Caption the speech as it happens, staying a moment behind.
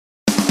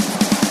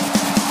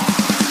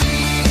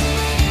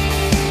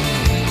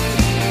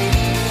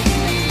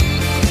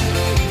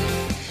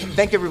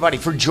Thank you, everybody,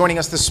 for joining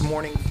us this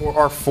morning for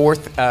our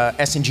fourth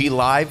S&G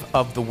Live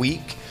of the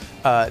week.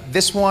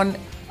 This one,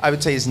 I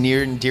would say, is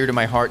near and dear to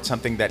my heart,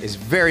 something that is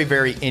very,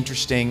 very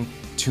interesting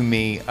to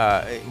me.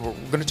 We're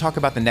going to talk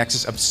about the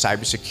nexus of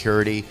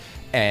cybersecurity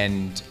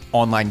and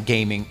online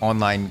gaming,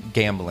 online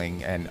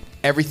gambling, and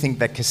everything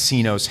that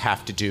casinos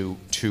have to do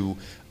to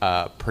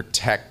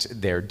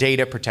protect their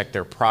data, protect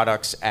their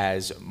products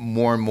as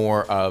more and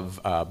more of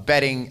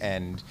betting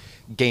and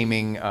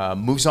gaming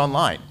moves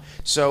online.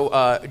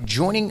 So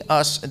joining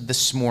us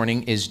this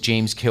morning is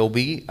James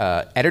Kilby,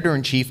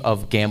 Editor-in-Chief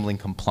of Gambling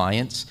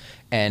Compliance,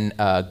 and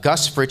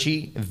Gus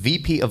Fritchie,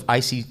 VP of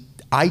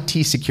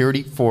IT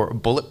Security for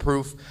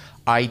Bulletproof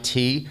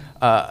IT.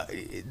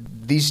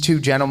 These two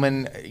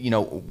gentlemen,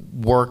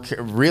 work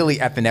really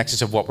at the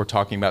nexus of what we're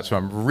talking about, so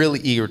I'm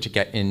really eager to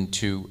get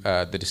into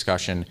the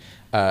discussion.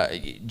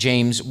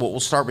 James, we'll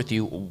start with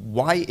you.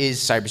 Why is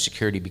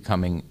cybersecurity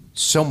becoming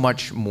so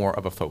much more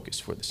of a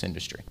focus for this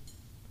industry?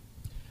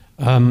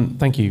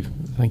 Thank you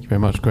very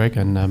much, Greg,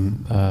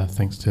 and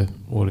thanks to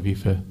all of you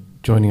for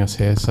joining us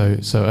here so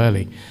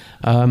early.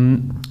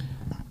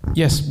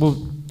 Yes,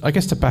 well, I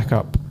guess to back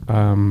up,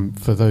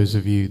 for those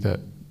of you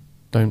that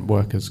don't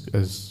work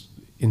as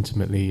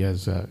intimately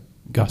as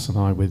Gus and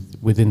I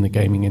within the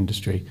gaming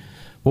industry,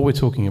 what we're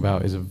talking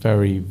about is a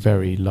very,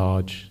 very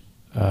large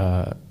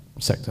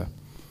sector.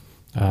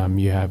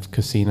 You have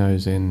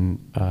casinos in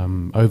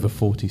over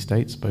 40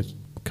 states, both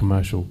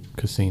commercial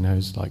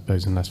casinos like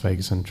those in Las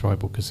Vegas and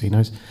tribal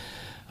casinos,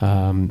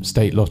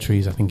 state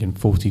lotteries, I think in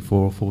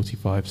 44 or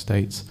 45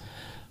 states,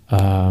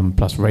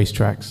 plus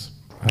racetracks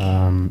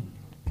in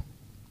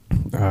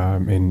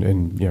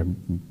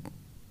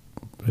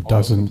a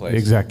dozen,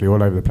 exactly,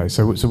 all over the place.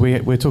 So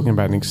we're talking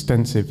about an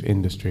extensive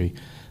industry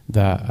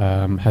that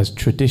has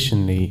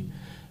traditionally,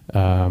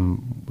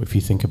 if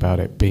you think about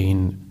it,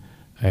 been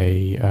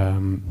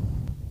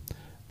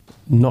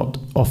not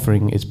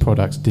offering its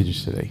products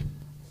digitally.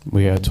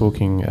 We are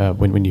talking,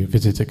 when you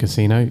visit a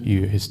casino,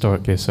 you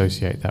historically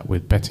associate that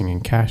with betting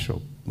in cash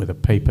or with a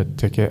paper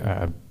ticket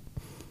at a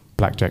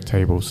blackjack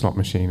table, slot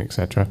machine,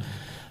 etc.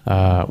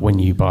 When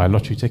you buy a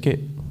lottery ticket,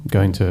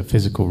 going to a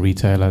physical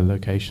retailer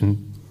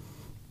location,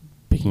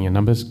 picking your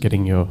numbers,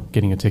 getting a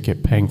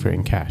ticket, paying for it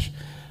in cash.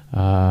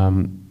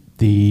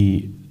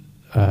 The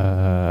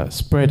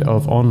spread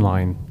of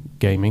online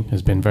gaming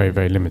has been very,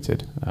 very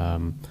limited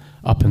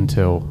up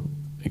until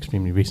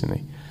extremely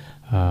recently.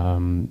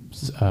 In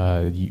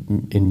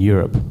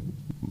Europe,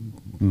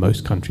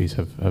 most countries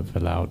have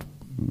allowed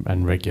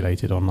and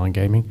regulated online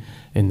gaming.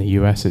 In the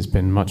US, it's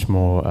been much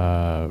more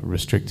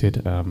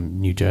restricted.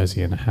 New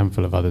Jersey and a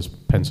handful of others,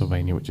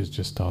 Pennsylvania, which has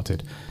just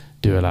started,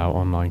 do allow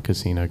online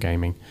casino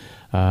gaming.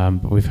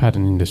 But we've had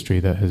an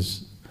industry that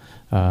has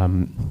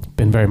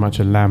been very much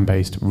a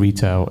land-based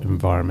retail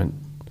environment.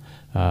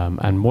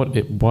 And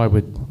why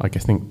would I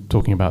think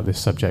talking about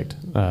this subject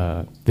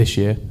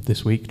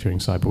this week during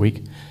Cyber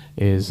Week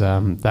is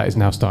that is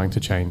now starting to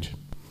change,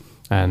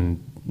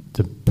 and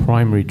the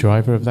primary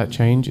driver of that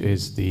change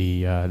is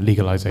the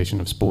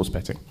legalization of sports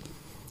betting.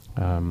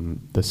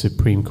 The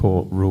Supreme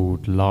Court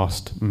ruled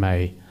last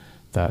May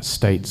that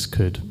states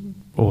could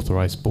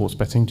authorize sports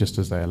betting just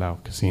as they allow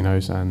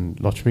casinos and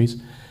lotteries,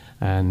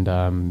 and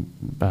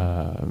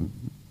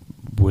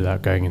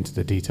without going into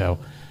the detail,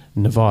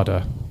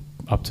 Nevada,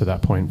 up to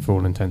that point, for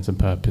all intents and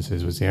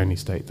purposes, was the only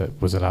state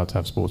that was allowed to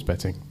have sports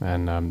betting,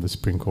 and the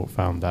Supreme Court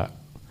found that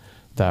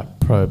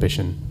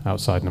prohibition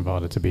outside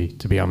Nevada to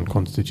be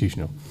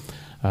unconstitutional.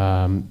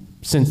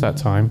 Since that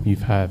time,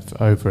 you've had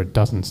over a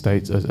dozen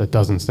states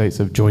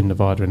have joined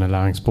Nevada in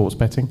allowing sports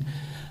betting,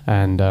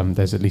 and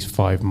there's at least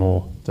 5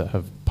 more that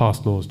have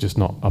passed laws, just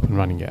not up and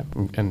running yet,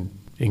 and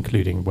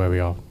including where we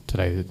are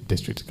today, the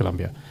District of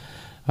Columbia.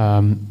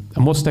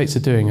 And what states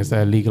are doing is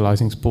they're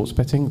legalizing sports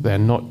betting. They're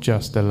not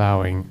just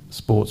allowing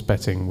sports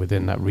betting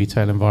within that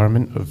retail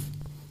environment of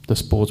the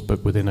sports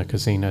book within a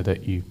casino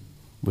that you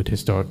would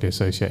historically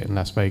associate in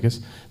Las Vegas.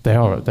 They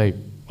are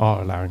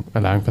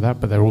allowing for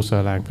that, but they're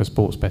also allowing for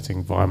sports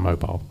betting via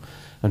mobile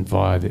and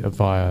via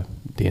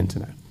the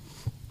internet.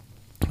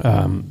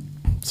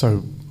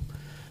 So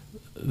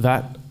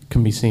that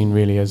can be seen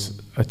really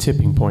as a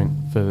tipping point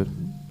for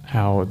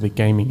how the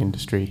gaming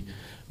industry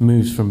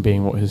moves from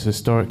being what has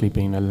historically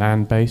been a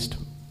land-based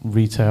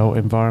retail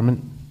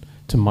environment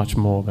to much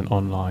more of an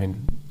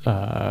online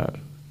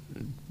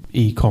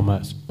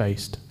e-commerce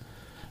based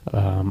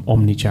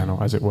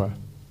omni-channel, as it were,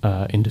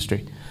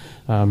 industry.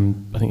 I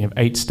think you have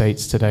 8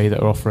 states today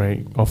that are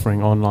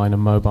offering online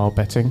and mobile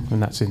betting,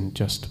 and that's in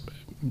just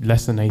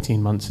less than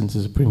 18 months since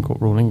the Supreme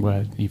Court ruling,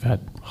 where you've had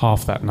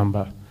half that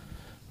number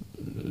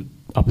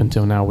up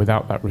until now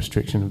without that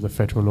restriction of the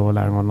federal law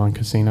allowing online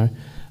casino.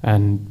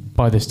 And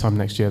by this time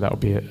next year, that will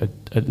be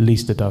at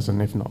least a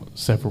dozen, if not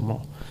several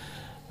more.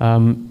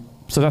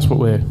 So that's what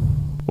we're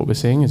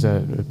seeing is a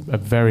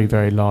very,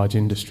 very large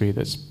industry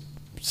that's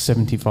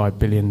 $75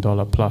 billion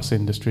plus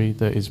industry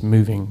that is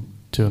moving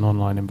to an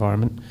online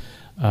environment.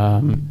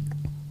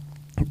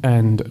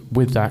 And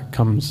with that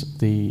comes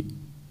a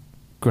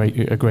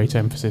great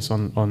emphasis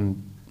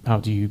on how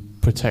do you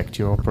protect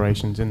your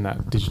operations in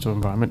that digital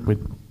environment, with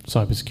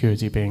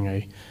cybersecurity being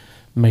a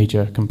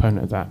major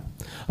component of that.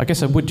 I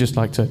guess I would just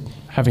like to,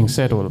 having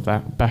said all of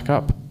that, back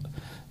up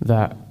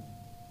that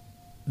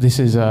this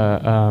is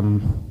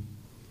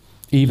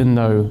even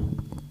though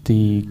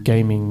the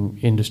gaming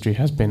industry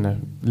has been a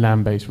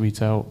land-based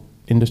retail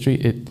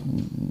industry,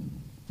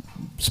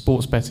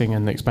 sports betting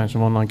and the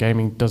expansion of online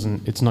gaming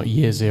it's not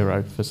year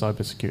zero for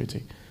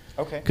cybersecurity.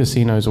 Okay.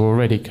 Casinos are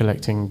already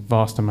collecting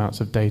vast amounts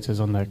of data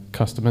on their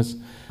customers,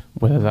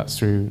 whether that's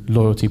through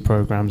loyalty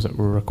programs that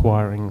were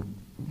requiring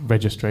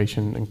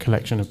registration and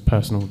collection of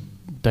personal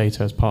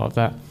data as part of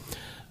that.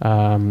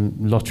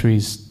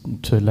 Lotteries,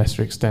 to a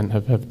lesser extent,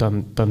 have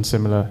done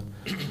similar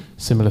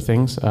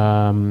things.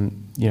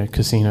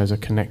 Casinos are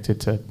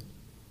connected to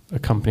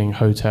accompanying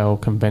hotel,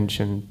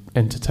 convention,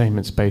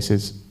 entertainment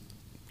spaces,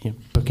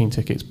 booking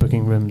tickets,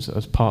 booking rooms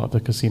as part of the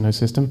casino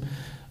system.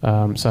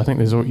 So I think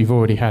you've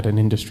already had an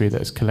industry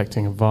that is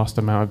collecting a vast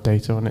amount of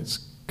data on its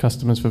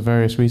customers for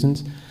various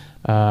reasons.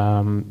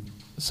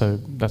 So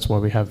that's why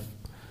we have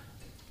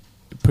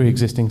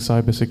pre-existing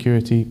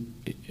cybersecurity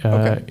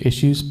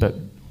issues. But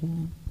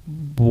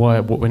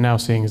what we're now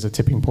seeing is a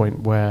tipping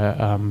point where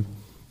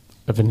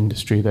of an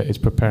industry that is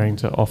preparing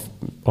to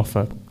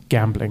offer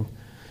gambling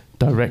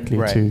directly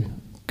to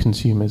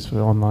consumers for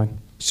online.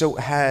 So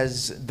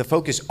has the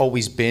focus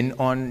always been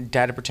on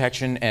data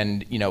protection?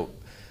 And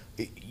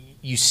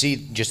you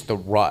see just the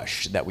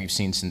rush that we've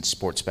seen since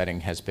sports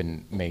betting has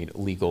been made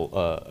legal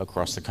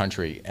across the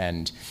country,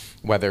 and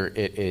whether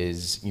it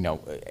is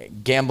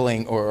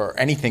gambling or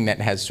anything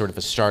that has sort of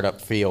a startup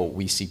feel,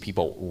 we see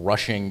people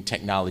rushing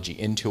technology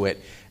into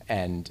it,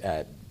 and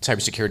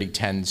cybersecurity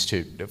tends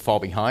to fall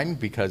behind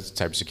because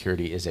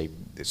cybersecurity is a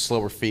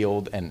slower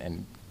field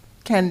and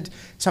can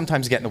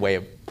sometimes get in the way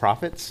of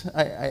profits,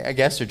 I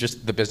guess, or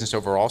just the business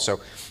overall. So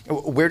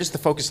where does the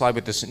focus lie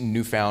with this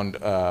newfound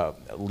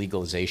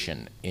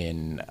legalization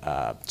in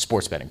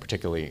sports betting,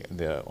 particularly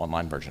the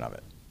online version of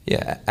it?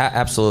 Yeah,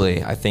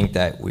 absolutely. I think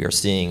that we are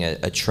seeing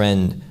a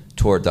trend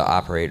toward the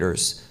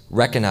operators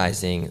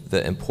recognizing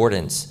the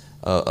importance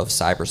of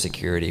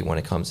cybersecurity when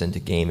it comes into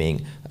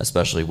gaming,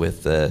 especially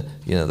with the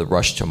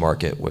rush to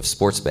market with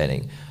sports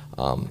betting.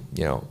 A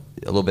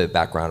little bit of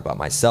background about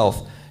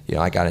myself.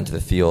 I got into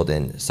the field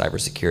in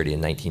cybersecurity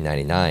in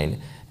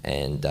 1999,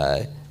 and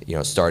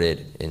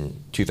started in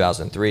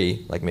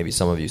 2003. Like maybe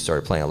some of you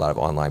started playing a lot of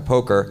online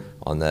poker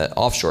on the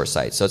offshore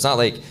site. So it's not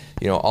like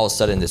all of a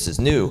sudden this is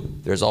new.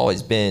 There's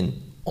always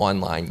been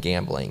online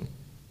gambling.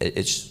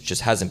 It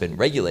just hasn't been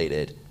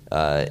regulated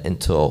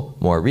until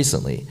more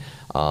recently.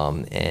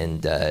 My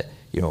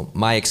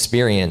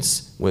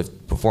experience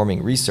with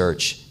performing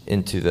research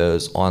into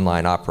those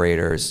online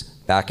operators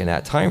back in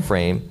that time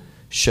frame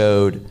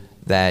showed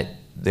that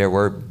there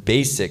were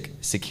basic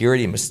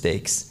security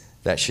mistakes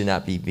that should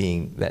not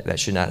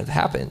have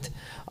happened,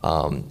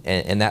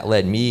 and that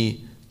led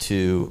me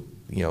to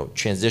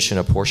transition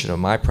a portion of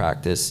my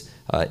practice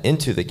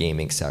into the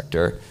gaming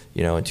sector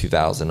in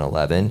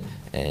 2011,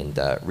 and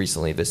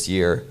recently this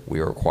year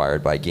we were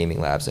acquired by Gaming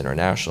Labs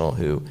International,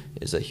 who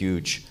is a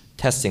huge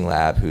testing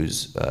lab,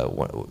 who's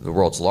the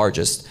world's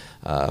largest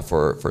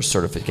for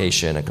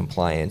certification and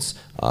compliance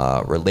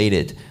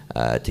related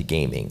to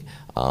gaming.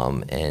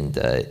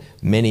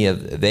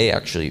 They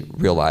actually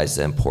realized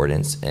the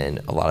importance, and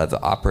a lot of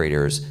the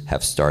operators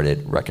have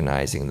started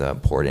recognizing the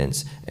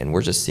importance, and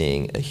we're just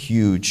seeing a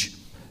huge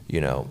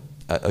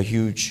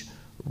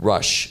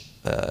rush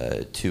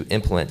to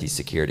implement these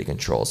security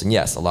controls. And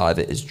yes, a lot of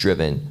it is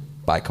driven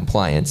by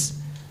compliance,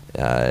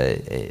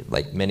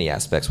 like many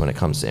aspects when it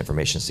comes to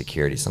information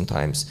security.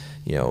 Sometimes,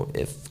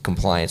 if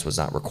compliance was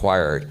not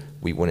required,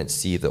 we wouldn't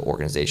see the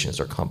organizations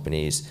or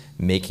companies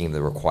making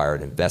the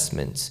required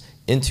investments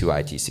into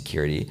IT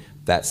security.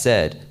 That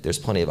said, there's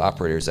plenty of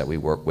operators that we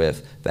work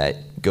with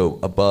that go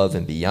above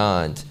and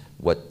beyond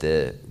what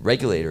the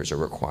regulators are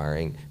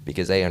requiring,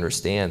 because they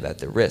understand that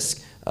the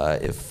risk,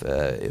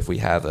 if we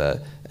have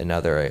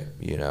another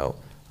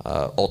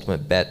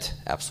ultimate bet,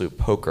 absolute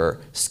poker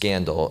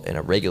scandal in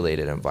a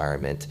regulated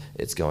environment,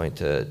 it's going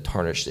to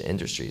tarnish the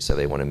industry. So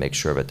they want to make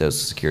sure that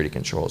those security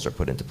controls are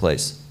put into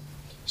place.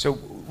 So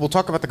we'll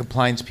talk about the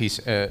compliance piece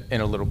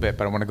in a little bit,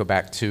 but I want to go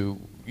back to,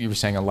 you were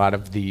saying a lot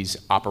of these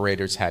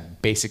operators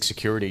had basic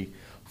security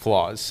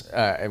flaws,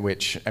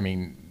 which,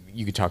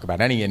 you could talk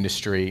about any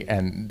industry,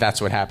 and that's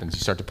what happens.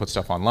 You start to put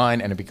stuff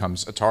online and it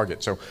becomes a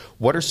target. So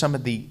what are some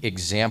of the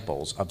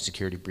examples of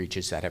security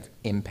breaches that have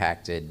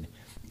impacted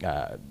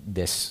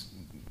this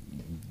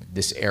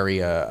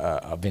area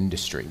of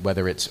industry,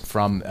 whether it's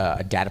from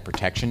a data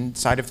protection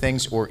side of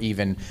things, or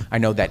even, I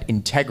know that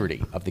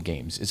integrity of the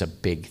games is a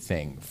big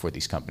thing for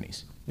these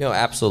companies? No,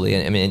 absolutely.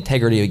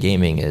 Integrity of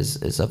gaming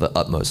is of the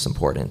utmost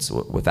importance.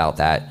 Without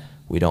that,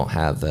 we don't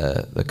have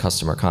the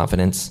customer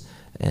confidence,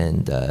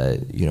 and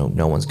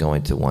no one's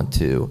going to want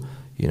to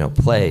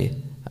play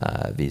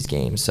these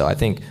games. So I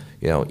think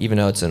even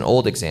though it's an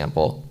old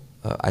example,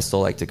 I still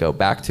like to go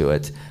back to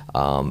it.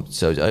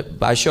 So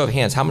by show of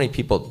hands, how many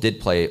people did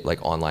play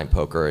like online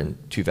poker in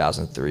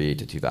 2003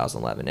 to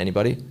 2011?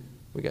 Anybody?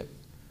 We got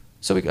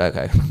So we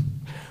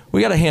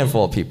got a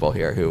handful of people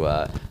here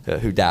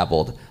who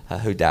dabbled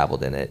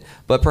in it.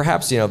 But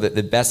perhaps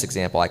the best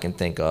example I can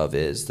think of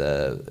is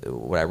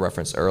what I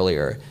referenced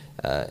earlier,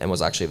 and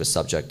was actually the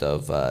subject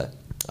of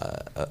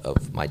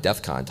my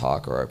DEF CON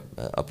talk, or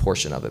a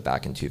portion of it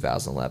back in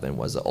 2011,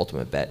 was the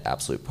Ultimate Bet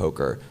Absolute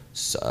Poker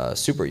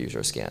super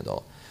user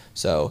scandal.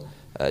 So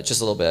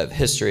just a little bit of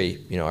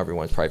history.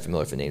 Everyone's probably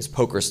familiar with the names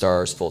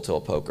PokerStars, Full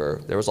Tilt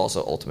Poker. There was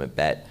also Ultimate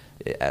Bet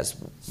as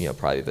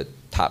probably the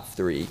top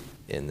 3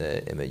 in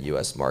the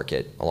U.S.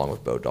 market, along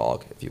with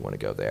Bodog, if you want to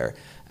go there,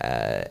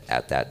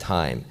 at that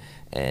time.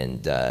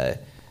 And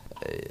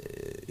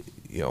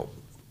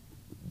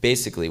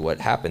basically what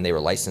happened, they were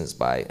licensed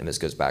by, and this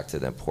goes back to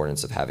the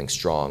importance of having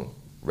strong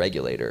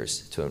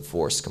regulators to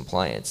enforce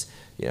compliance.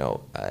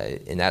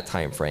 In that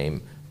time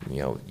frame,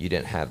 you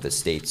didn't have the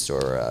states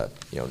or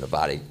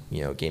Nevada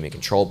Gaming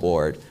Control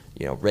Board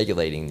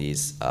regulating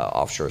these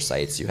offshore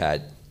sites. You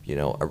had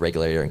a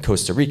regulator in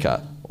Costa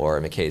Rica, or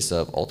in the case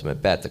of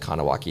Ultimate Bet, the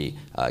Kanawaki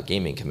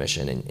Gaming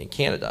Commission in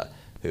Canada,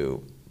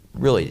 who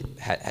really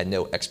had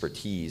no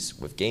expertise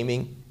with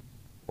gaming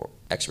or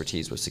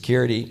expertise with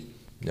security,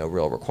 no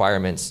real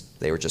requirements.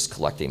 They were just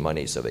collecting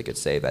money so they could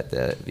say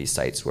that these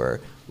sites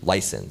were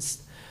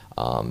licensed.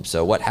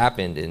 So what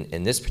happened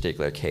in this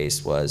particular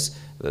case was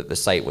the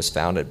site was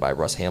founded by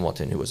Russ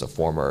Hamilton, who was a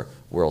former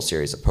World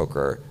Series of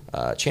Poker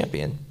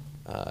champion,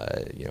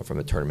 from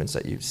the tournaments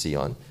that you see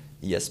on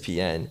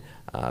ESPN.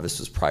 This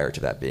was prior to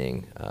that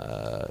being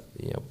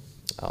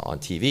on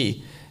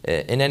TV.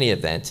 In any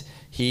event,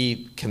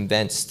 he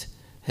convinced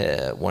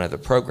one of the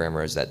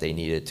programmers that they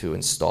needed to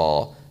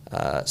install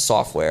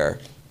software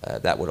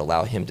that would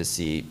allow him to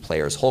see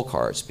players' hole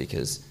cards,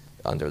 because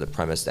under the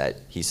premise that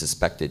he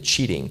suspected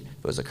cheating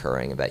was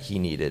occurring, and that he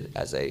needed,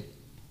 as a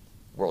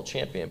world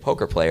champion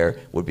poker player,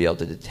 would be able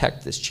to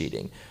detect this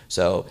cheating.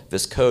 So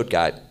this code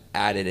got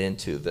added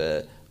into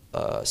the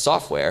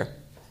software,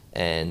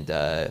 and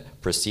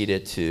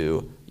proceeded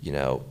to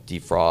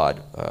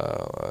defraud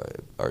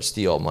or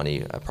steal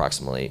money,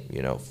 approximately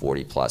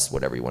 40 plus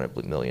whatever you want,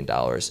 $1 million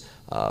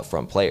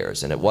from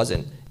players. And it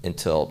wasn't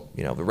until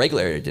the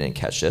regulator didn't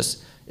catch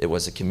this. It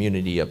was a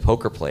community of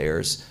poker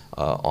players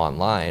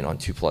online on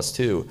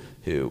 2+2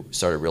 who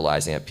started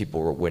realizing that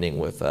people were winning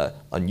with an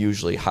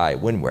unusually high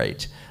win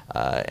rate,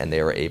 and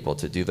they were able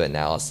to do the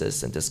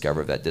analysis and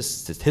discover that this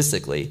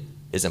statistically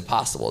is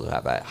impossible to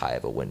have that high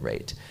of a win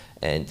rate.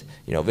 And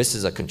this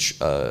is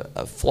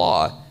a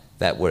flaw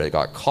that would have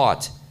got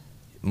caught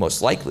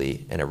most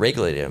likely in a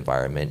regulated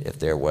environment if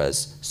there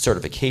was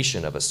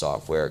certification of a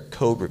software,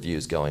 code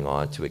reviews going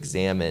on to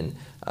examine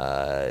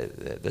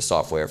the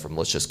software for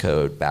malicious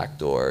code,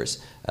 backdoors,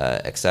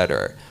 et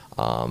cetera.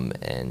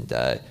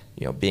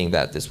 Being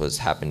that this was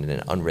happening in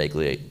an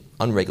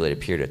unregulated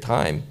period of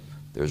time,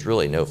 there was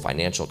really no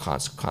financial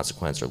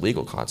consequence or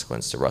legal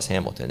consequence to Russ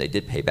Hamilton. They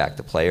did pay back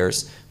the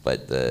players,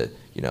 but the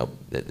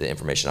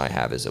information I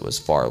have is it was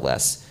far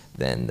less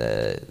than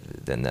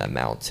the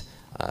amount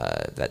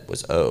that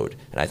was owed.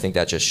 And I think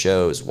that just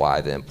shows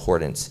why the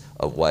importance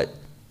of what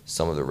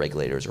some of the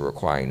regulators are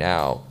requiring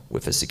now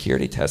with the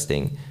security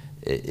testing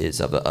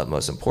is of the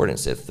utmost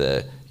importance. If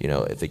the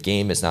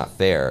game is not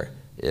fair,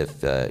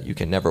 if you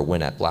can never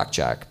win at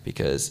blackjack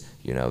because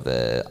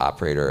the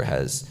operator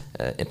has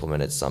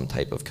implemented some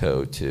type of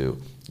code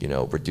to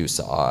reduce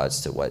the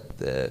odds to what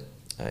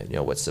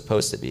what's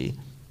supposed to be,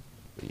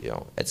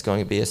 it's going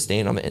to be a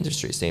stain on the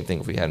industry. Same thing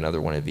if we had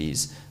another one of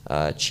these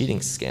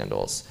cheating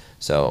scandals.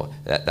 So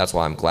that's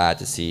why I'm glad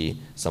to see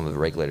some of the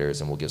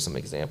regulators, and we'll give some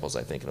examples,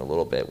 I think, in a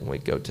little bit when we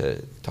go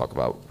to talk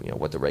about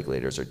what the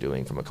regulators are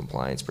doing from a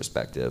compliance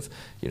perspective.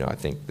 I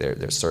think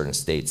there's certain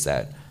states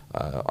that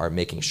are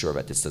making sure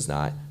that this does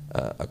not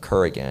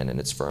occur again, and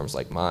it's firms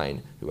like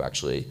mine who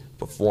actually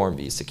perform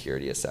these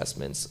security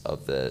assessments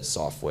of the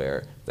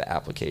software, the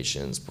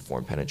applications,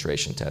 perform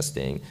penetration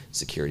testing,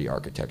 security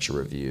architecture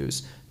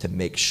reviews to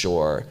make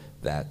sure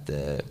that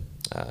the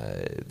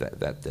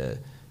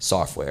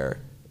software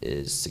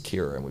is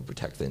secure and we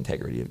protect the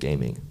integrity of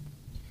gaming.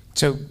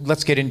 So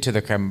let's get into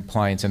the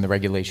compliance and the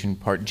regulation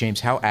part.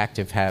 James, how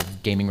active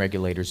have gaming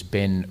regulators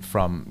been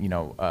from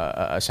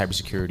a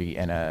cybersecurity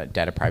and a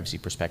data privacy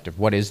perspective?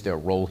 What is their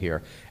role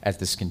here as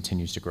this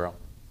continues to grow?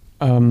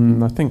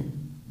 I think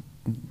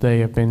they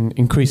have been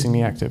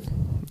increasingly active.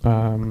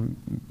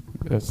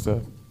 That's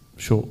the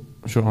short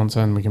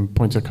answer, and we can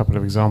point to a couple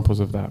of examples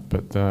of that,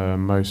 but the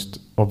most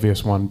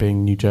obvious one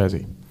being New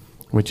Jersey,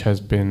 which has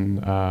been,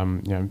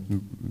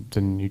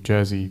 the New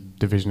Jersey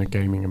Division of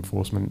Gaming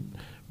Enforcement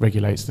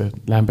regulates the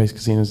land-based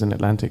casinos in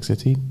Atlantic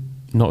City,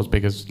 not as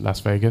big as Las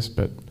Vegas,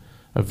 but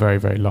a very,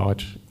 very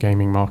large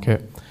gaming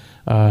market.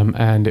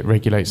 And it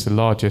regulates the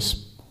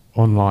largest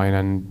online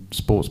and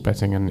sports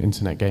betting and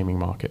internet gaming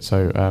market.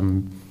 So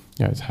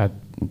it's had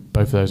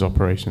both of those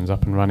operations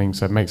up and running.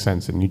 So it makes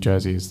sense that New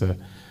Jersey is the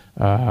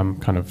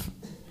kind of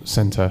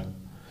center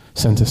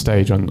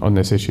stage on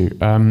this issue.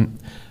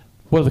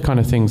 What are the kind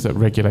of things that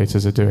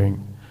regulators are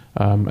doing?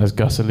 As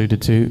Gus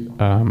alluded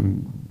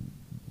to,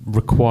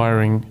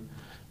 requiring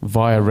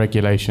via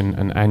regulation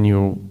an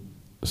annual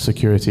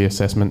security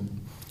assessment.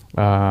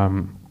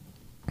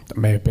 That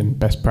may have been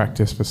best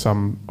practice for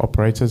some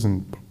operators,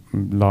 and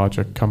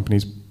larger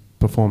companies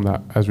perform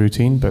that as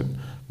routine, but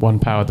one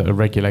power that a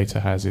regulator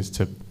has is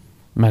to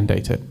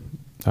mandate it.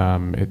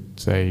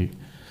 It's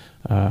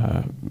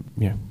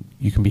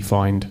you can be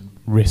fined,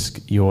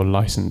 risk your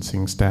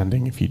licensing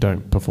standing if you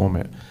don't perform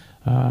it.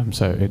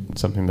 So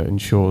it's something that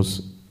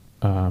ensures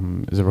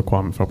is a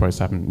requirement for operators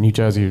to happen. New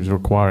Jersey is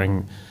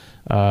requiring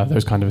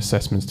those kind of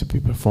assessments to be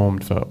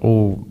performed for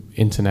all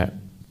internet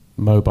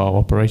mobile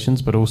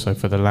operations, but also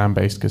for the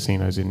land-based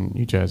casinos in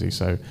New Jersey.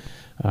 So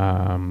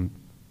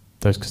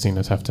those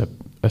casinos have to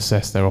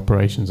assess their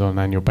operations on an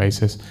annual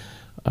basis,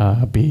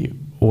 be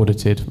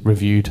audited,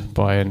 reviewed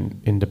by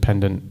an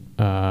independent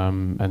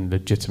and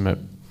legitimate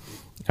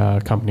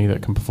company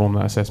that can perform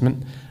that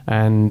assessment,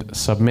 and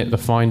submit the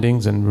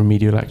findings and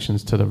remedial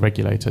actions to the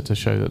regulator to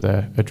show that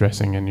they're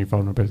addressing any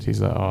vulnerabilities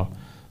that are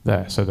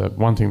there. So the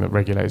one thing that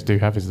regulators do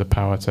have is the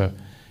power to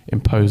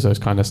impose those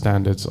kind of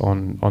standards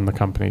on the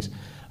companies.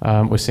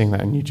 We're seeing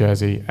that in New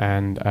Jersey,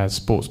 and as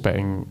sports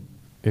betting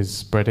is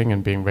spreading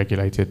and being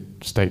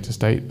regulated state to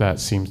state, that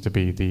seems to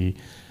be the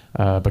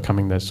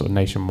becoming the sort of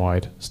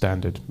nationwide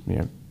standard.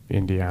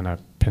 Indiana,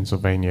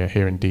 Pennsylvania,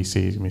 here in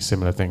DC,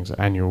 similar things.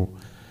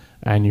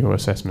 Annual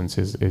assessments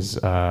is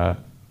that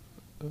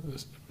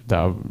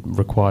are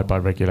required by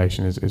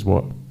regulation is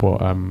what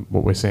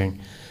we're seeing.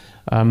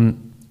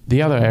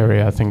 The other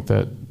area I think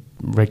that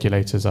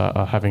regulators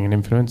are having an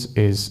influence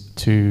is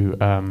to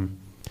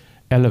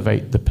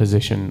elevate the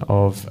position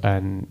of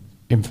an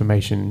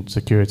information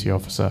security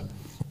officer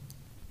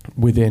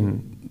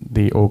within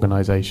the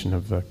organization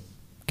of the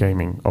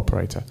gaming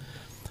operator.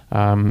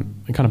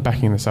 And kind of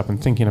backing this up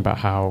and thinking about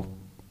how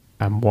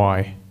and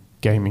why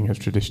gaming has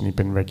traditionally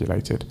been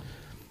regulated.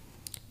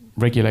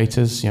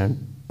 Regulators,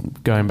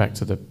 going back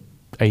to the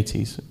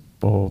 80s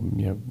or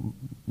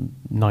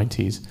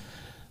 90s,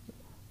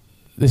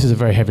 this is a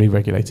very heavily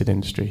regulated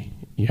industry.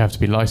 You have to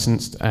be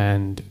licensed,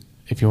 and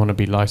if you want to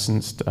be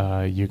licensed,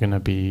 you're going to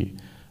be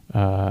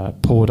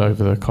poured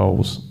over the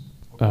coals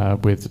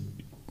with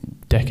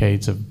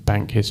decades of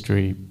bank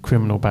history,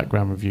 criminal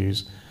background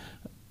reviews.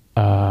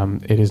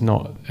 It is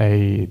not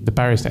the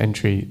barriers to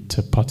entry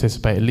to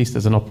participate, at least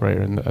as an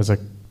operator and as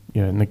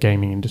in the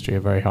gaming industry, are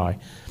very high.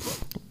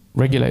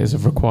 Regulators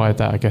have required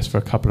that, I guess, for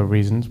a couple of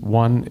reasons.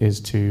 One is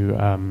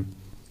to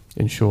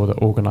ensure that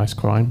organised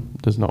crime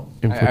does not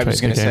infiltrate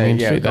the gaming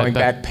industry. Going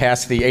back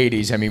past the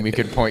 80s, we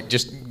could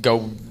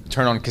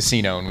turn on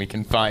Casino and we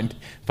can find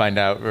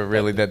out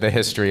really the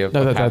history of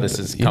how this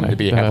has come to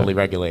be heavily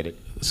regulated.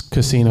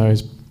 Casino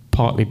is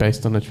partly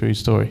based on a true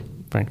story,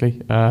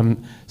 frankly.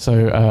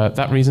 So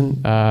that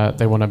reason,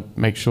 they want to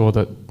make sure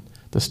that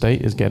the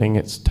state is getting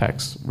its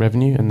tax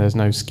revenue and there's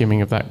no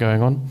skimming of that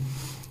going on.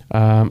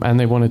 And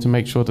they wanted to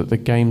make sure that the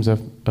games are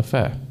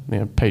fair.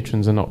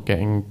 Patrons are not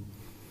getting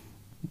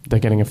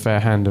a fair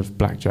hand of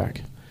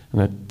blackjack.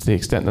 And to the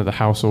extent that the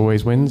house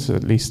always wins,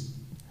 at least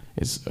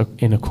it's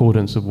in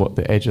accordance with what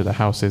the edge of the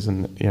house is,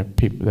 and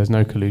there's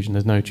no collusion,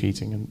 there's no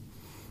cheating, and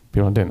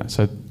people aren't doing that.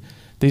 So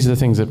these are the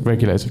things that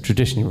regulators have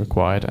traditionally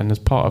required, and as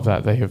part of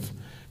that, they have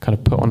kind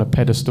of put on a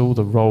pedestal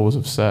the roles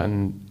of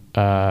certain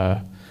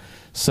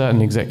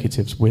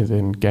executives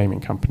within gaming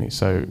companies.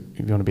 So if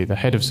you want to be the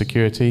head of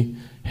security,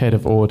 head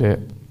of audit,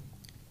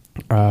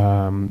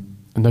 and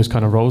those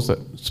kind of roles that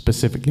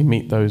specifically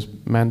meet those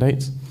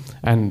mandates,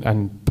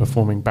 and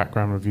performing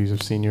background reviews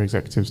of senior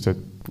executives to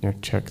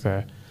check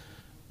they're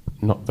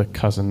not the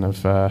cousin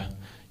of of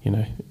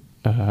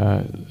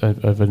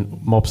a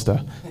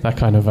mobster, that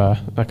kind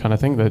of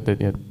thing.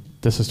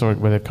 This historic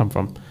where they've come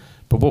from.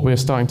 But what we're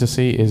starting to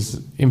see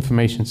is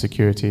information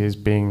security is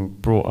being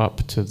brought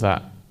up to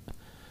that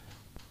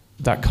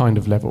kind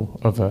of level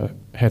of a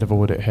head of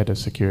audit, head of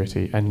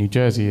security. And New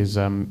Jersey was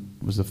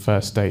the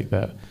first state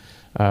that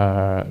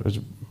was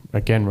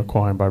again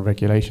required by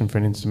regulation for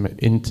an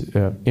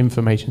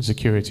information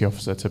security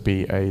officer to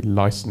be a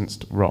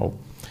licensed role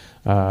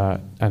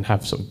and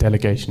have sort of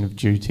delegation of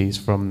duties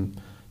from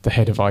the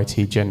head of IT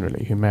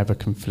generally, who may have a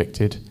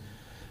conflicted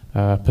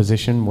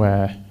position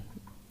where,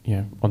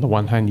 on the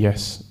one hand,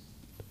 yes,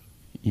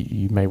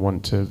 you may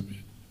want to,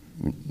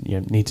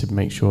 need to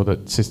make sure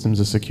that systems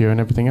are secure and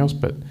everything else,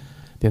 but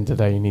at the end of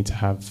the day, you need to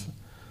have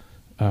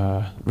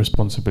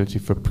responsibility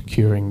for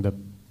procuring the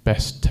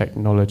best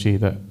technology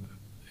that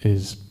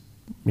is,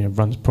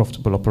 runs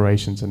profitable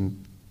operations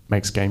and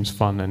makes games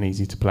fun and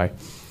easy to play.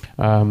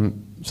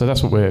 So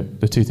that's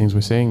what the two things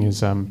we're seeing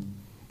is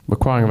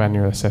requiring of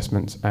annual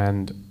assessments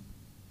and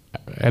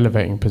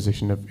elevating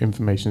position of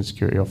information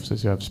security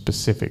officers who have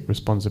specific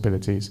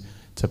responsibilities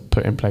to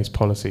put in place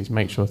policies,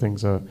 make sure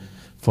things are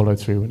followed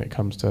through when it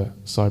comes to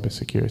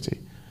cybersecurity.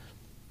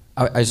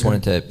 I just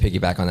wanted to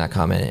piggyback on that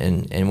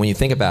comment, and when you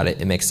think about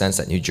it, it makes sense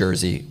that New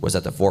Jersey was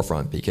at the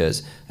forefront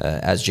because,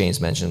 as James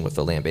mentioned, with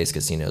the land-based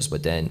casinos,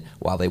 but then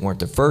while they weren't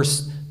the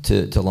first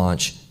to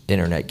launch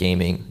internet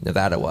gaming,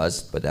 Nevada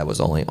was, but that was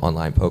only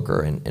online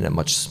poker in a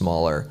much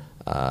smaller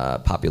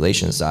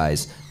population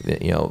size.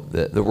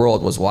 The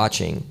world was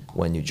watching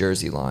when New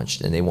Jersey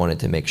launched, and they wanted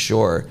to make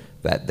sure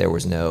that there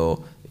was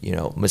no,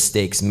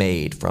 mistakes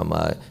made from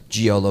a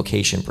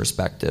geolocation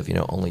perspective.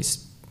 Only,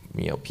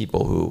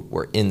 people who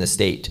were in the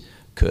state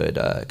could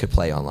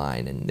play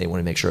online, and they want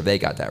to make sure they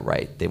got that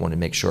right. They want to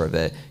make sure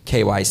that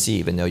KYC,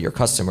 even though your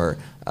customer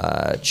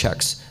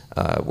checks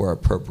were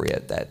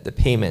appropriate, that the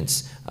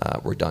payments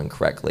were done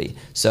correctly.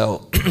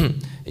 So,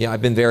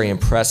 I've been very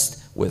impressed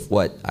with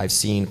what I've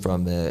seen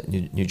from the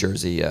New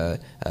Jersey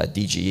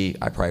DGE.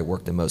 I probably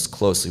worked the most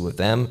closely with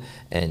them,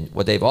 and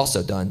what they've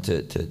also done,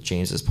 to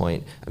James's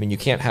point, you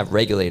can't have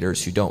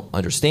regulators who don't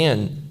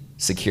understand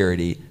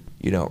security,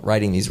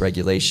 writing these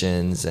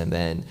regulations and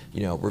then,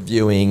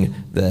 reviewing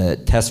the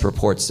test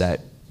reports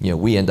that,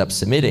 we end up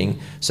submitting.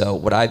 So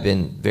what I've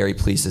been very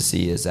pleased to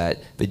see is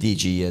that the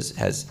DGE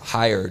has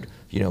hired,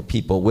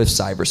 people with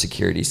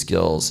cybersecurity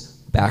skills,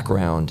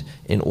 background,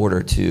 in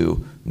order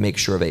to make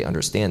sure they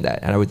understand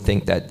that. And I would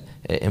think that,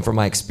 and from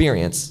my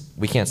experience,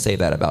 we can't say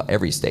that about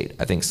every state.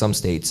 I think some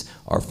states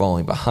are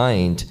falling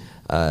behind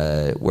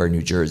where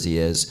New Jersey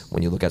is.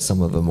 When you look at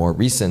some of the more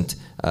recent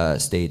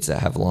states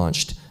that have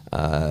launched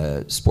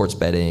sports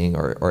betting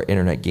or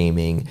internet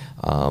gaming,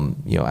 I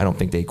don't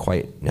think they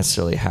quite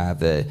necessarily have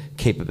the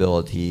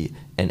capability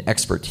and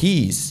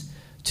expertise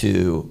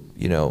to,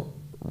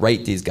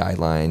 write these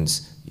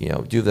guidelines,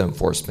 do the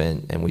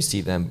enforcement, and we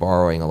see them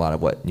borrowing a lot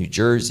of what New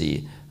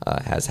Jersey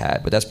has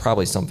had. But that's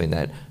probably something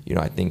that,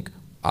 I think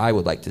I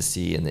would like to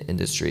see in the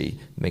industry,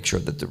 make sure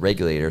that the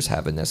regulators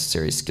have the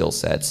necessary skill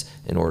sets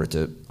in order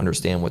to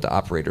understand what the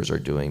operators are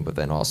doing, but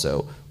then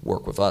also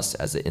work with us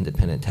as the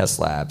independent test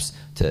labs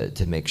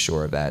to make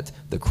sure that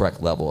the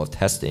correct level of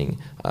testing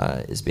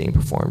is being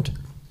performed.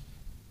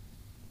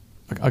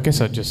 I guess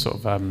I'd just sort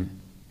of, I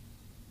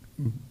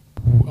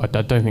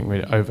don't think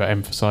we'd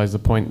overemphasize the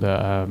point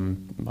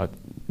that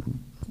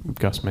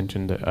Gus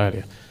mentioned it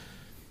earlier.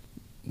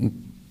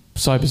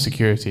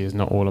 Cybersecurity is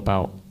not all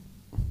about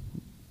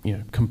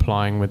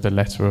complying with the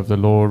letter of the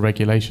law or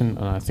regulation,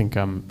 and I think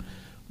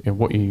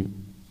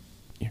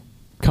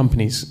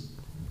companies.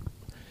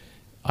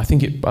 I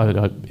think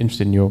I'm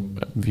interested in your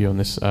view on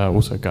this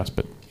also, Gus.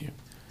 But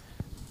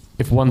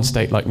if one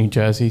state like New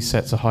Jersey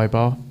sets a high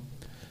bar,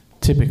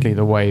 typically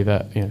the way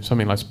that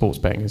something like sports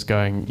betting is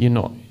going,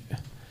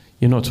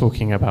 you're not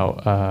talking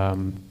about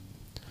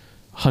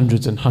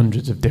hundreds and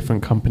hundreds of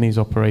different companies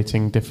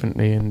operating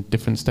differently in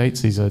different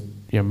states. These are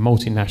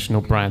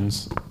multinational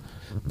brands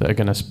that are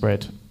going to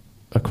spread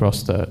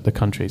across the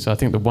country. So I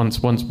think that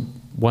once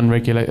one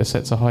regulator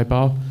sets a high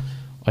bar,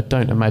 I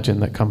don't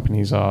imagine that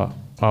companies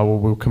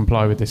we'll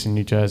comply with this in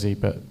New Jersey,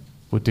 but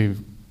we'll do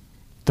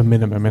the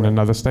minimum in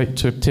another state.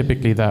 So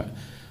typically that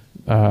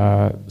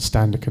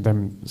standard could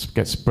then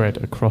get spread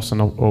across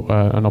an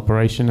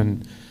operation,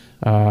 and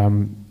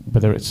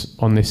whether it's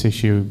on this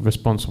issue,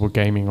 responsible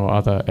gaming or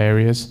other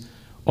areas,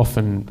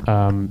 often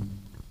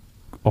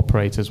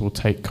operators will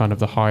take kind of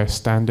the highest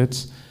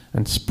standards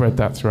and spread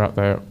that throughout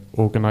their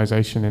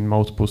organization in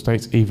multiple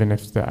states, even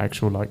if the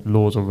actual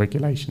laws or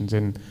regulations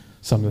in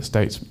some of the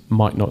states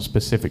might not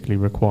specifically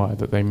require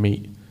that they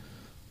meet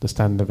the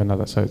standard of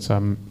another. So it's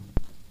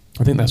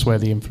I think that's where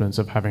the influence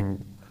of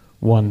having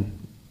one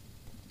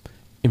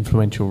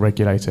influential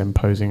regulator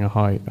imposing a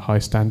high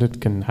standard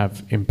can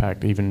have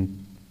impact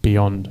even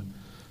beyond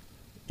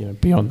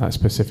that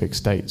specific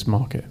state's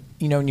market.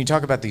 When you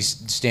talk about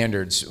these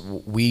standards,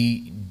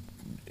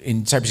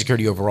 in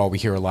cybersecurity overall, we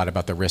hear a lot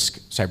about the risk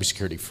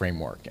cybersecurity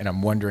framework. And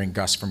I'm wondering,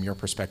 Gus, from your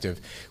perspective,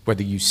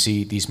 whether you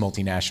see these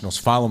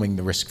multinationals following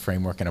the risk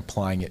framework and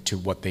applying it to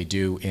what they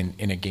do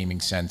in a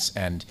gaming sense.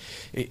 And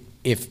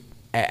if,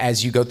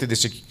 as you go through the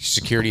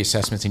security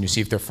assessments and you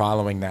see if they're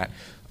following that,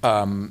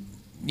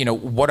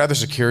 what other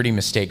security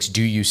mistakes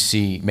do you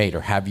see made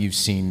or have you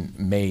seen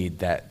made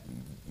that,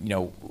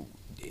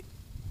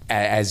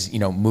 as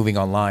moving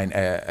online,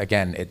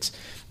 again, it's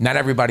not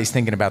everybody's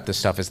thinking about this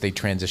stuff as they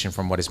transition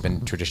from what has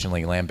been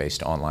traditionally land-based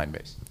to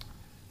online-based.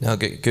 No,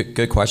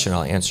 good question.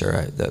 I'll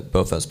answer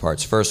both those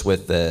parts. First,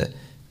 with the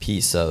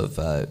piece of,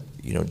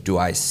 do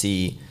I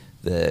see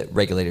the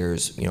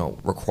regulators,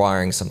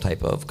 requiring some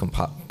type of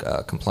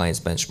compliance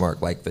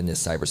benchmark like the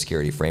NIST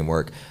cybersecurity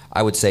framework?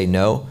 I would say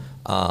no.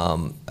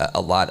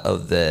 A lot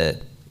of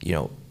the,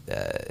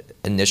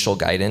 initial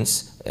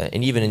guidance,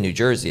 and even in New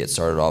Jersey, it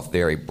started off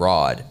very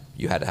broad.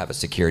 You had to have a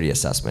security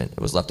assessment.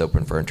 It was left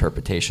open for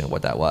interpretation of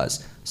what that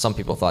was. Some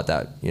people thought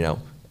that,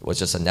 was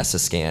just a NESA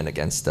scan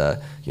against the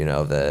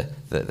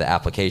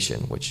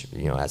application, which,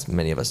 as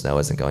many of us know,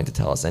 isn't going to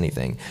tell us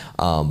anything.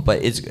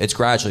 But it's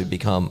gradually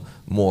become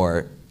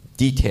more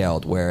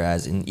detailed,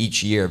 whereas in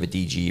each year the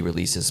DGE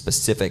releases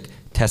specific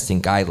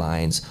testing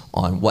guidelines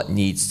on what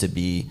needs to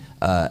be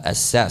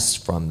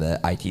assessed from the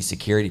IT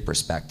security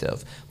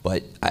perspective.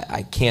 But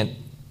I can't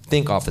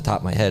think off the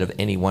top of my head of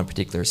any one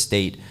particular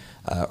state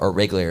or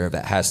regulator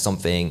that has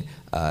something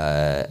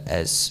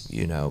as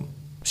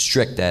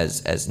strict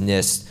as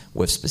NIST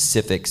with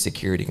specific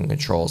security and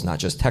controls, not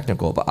just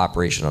technical, but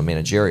operational and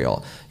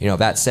managerial.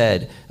 That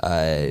said,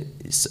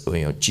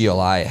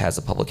 GLI has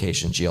a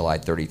publication, GLI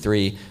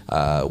 33,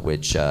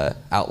 which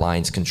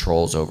outlines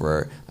controls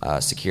over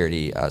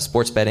security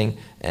sports betting,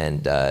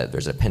 and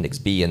there's Appendix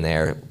B in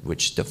there,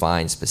 which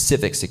defines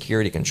specific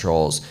security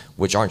controls,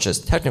 which aren't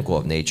just technical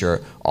of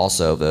nature,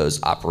 also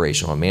those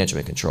operational and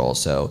management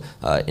controls. So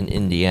in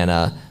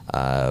Indiana,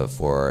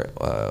 for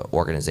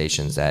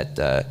organizations that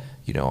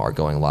are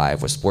going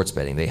live with sports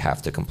betting, they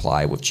have to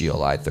comply with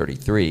GLI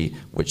 33,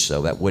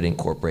 that would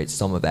incorporate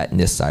some of that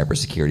NIST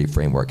cybersecurity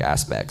framework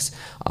aspects.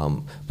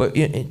 But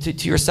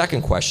to your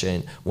second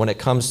question, when it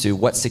comes to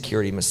what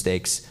security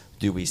mistakes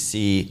do I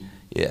see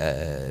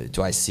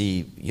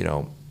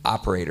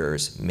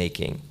operators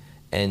making,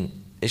 and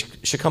it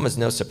should come as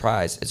no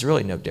surprise, it's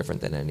really no different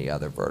than any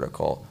other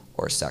vertical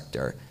or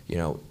sector.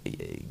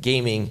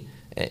 Gaming,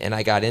 and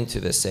I got into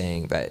this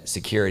saying that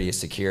security is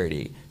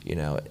security.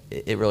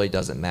 It really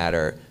doesn't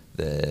matter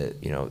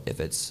if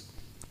it's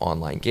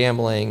online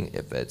gambling,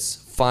 if it's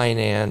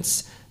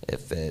finance,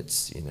 if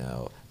it's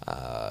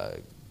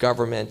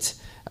government.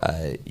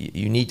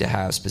 You need to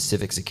have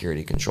specific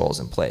security controls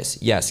in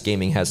place. Yes,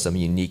 gaming has some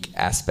unique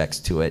aspects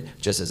to it,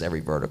 just as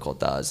every vertical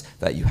does,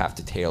 that you have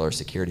to tailor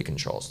security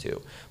controls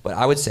to. But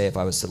I would say if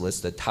I was to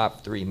list the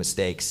top 3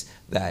 mistakes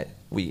that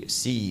we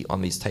see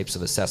on these types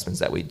of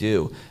assessments that we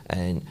do,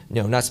 and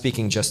not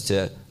speaking just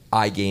to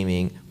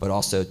iGaming, but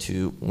also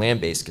to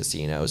land-based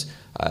casinos.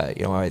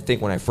 I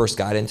think when I first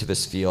got into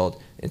this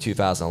field in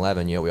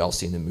 2011, we all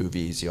seen the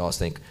movies. You always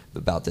think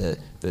about the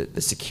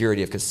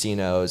security of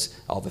casinos,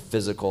 all the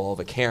physical,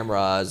 the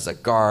cameras, the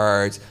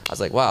guards. I was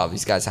like, wow,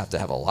 these guys have to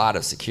have a lot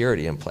of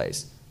security in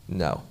place.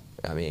 No.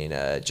 I mean,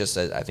 just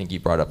as I think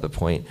you brought up the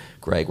point,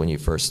 Greg, when you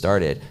first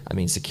started. I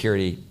mean,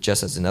 security,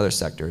 just as in other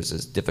sectors,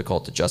 is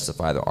difficult to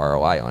justify the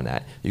ROI on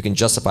that. You can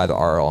justify the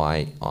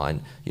ROI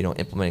on,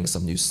 implementing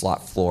some new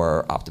slot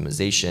floor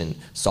optimization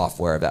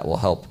software that will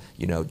help,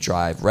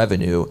 drive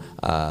revenue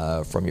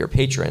from your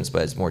patrons,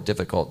 but it's more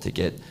difficult to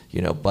get,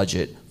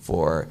 budget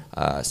for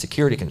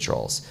security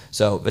controls.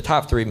 So the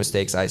top 3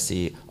 mistakes I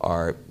see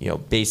are,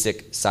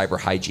 basic cyber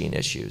hygiene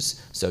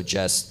issues. So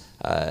just,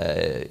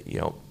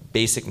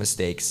 basic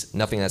mistakes,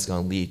 nothing that's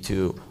going to lead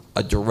to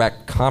a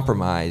direct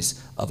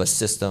compromise of a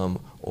system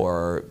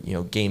or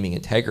gaming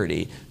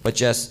integrity, but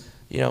just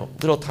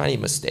little tiny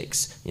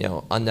mistakes,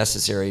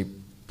 unnecessary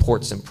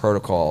ports and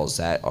protocols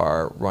that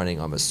are running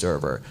on the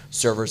server,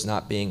 servers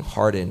not being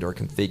hardened or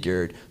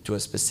configured to a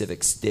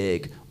specific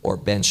STIG or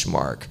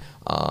benchmark,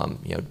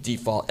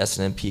 default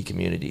SNMP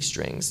community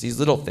strings. These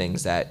little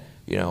things that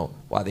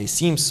while they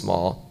seem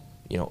small,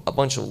 a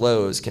bunch of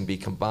lows can be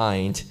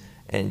combined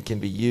and can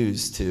be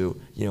used to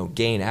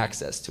gain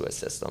access to a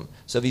system.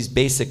 So these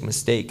basic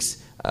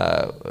mistakes,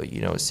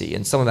 see,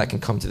 and some of that can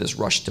come to this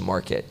rush to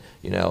market.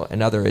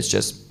 Another is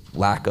just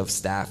lack of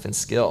staff and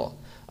skill.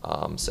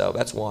 So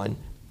that's one.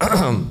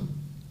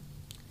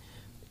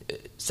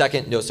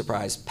 Second, no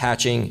surprise,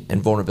 patching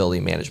and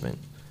vulnerability management.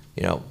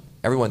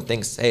 Everyone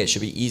thinks, hey, it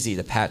should be easy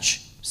to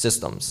patch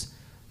systems.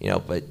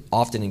 But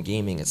often in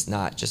gaming, it's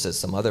not. Just as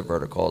some other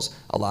verticals,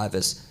 a lot of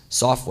this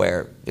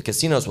software, the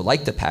casinos would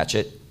like to patch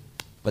it,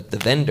 but the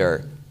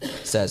vendor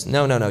says,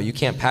 no, you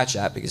can't patch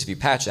that, because if you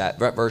patch that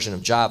version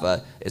of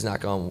Java is not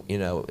going,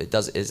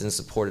 isn't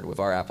supported with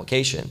our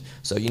application.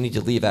 So you need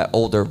to leave that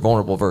older,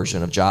 vulnerable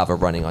version of Java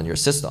running on your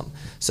system.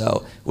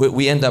 So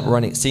we end up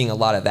seeing a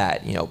lot of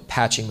that,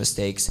 patching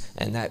mistakes,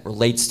 and that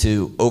relates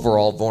to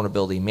overall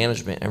vulnerability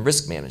management and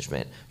risk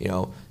management.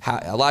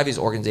 A lot of these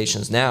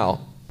organizations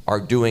now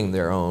are doing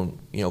their own,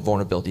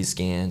 vulnerability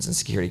scans and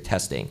security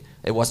testing.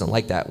 It wasn't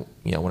like that,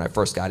 when I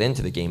first got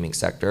into the gaming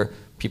sector.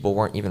 People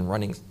weren't even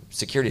running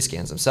security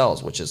scans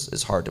themselves, which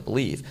is hard to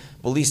believe.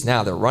 But at least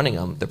now they're running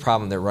them. The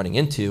problem they're running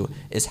into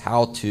is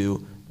how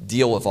to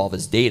deal with all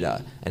this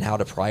data and how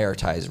to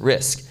prioritize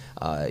risk.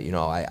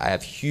 I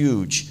have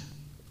huge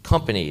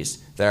companies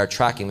that are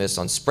tracking this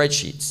on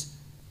spreadsheets.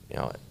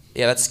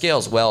 That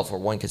scales well for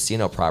one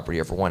casino property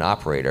or for one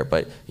operator,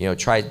 but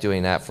try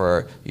doing that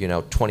for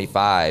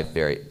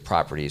 25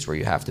 properties where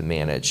you have to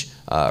manage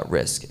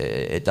risk.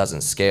 It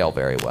doesn't scale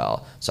very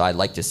well. So I'd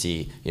like to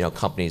see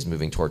companies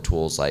moving toward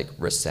tools like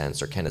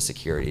RiskSense or Kena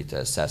Security to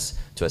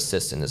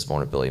assist in this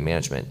vulnerability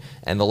management.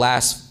 And the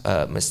last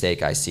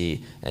mistake I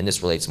see, and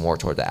this relates more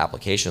toward the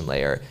application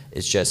layer,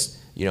 is just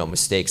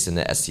mistakes in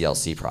the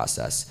SDLC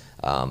process.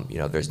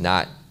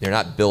 They're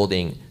not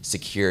building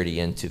security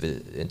into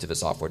the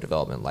software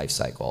development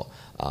lifecycle.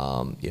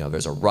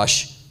 There's a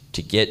rush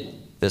to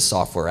get this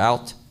software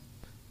out,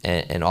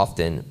 and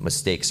often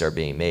mistakes are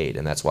being made,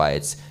 and that's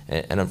why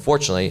and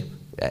unfortunately,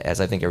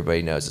 as I think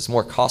everybody knows, it's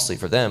more costly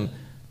for them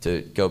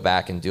to go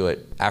back and do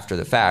it after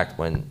the fact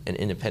when an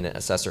independent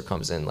assessor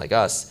comes in like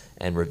us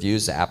and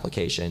reviews the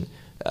application,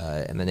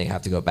 and then they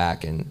have to go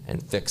back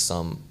and fix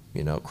some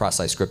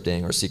cross-site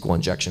scripting or SQL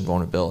injection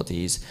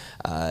vulnerabilities.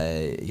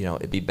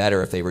 It'd be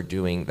better if they were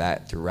doing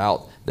that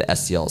throughout the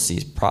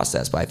SDLC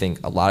process. But I think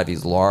a lot of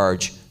these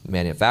large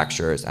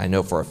manufacturers, I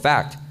know for a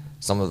fact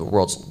some of the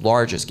world's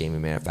largest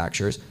gaming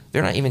manufacturers,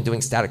 they're not even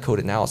doing static code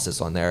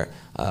analysis on their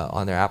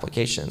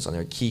applications, on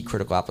their key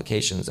critical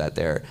applications that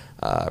they're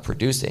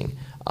producing.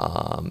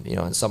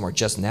 And some are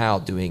just now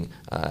doing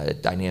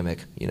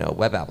dynamic,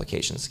 web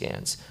application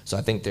scans. So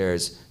I think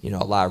there's, a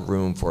lot of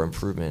room for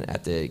improvement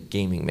at the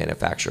gaming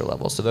manufacturer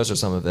level. So those are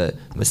some of the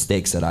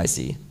mistakes that I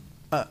see.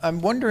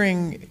 I'm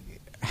wondering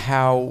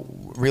how,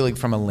 really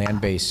from a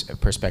land-based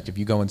perspective,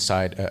 you go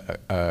inside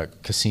a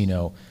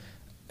casino,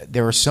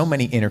 there are so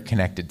many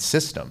interconnected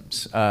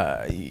systems.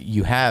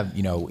 You have,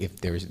 if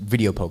there's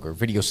video poker,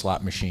 video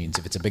slot machines,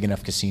 if it's a big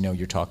enough casino,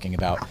 you're talking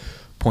about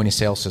point of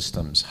sale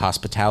systems,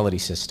 hospitality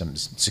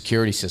systems,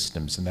 security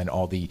systems, and then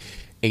all the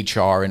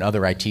HR and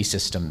other IT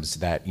systems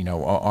that,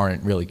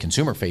 aren't really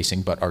consumer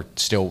facing, but are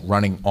still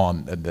running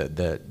on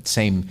the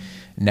same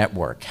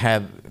network.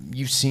 Have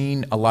you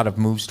seen a lot of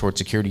moves towards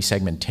security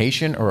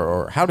segmentation,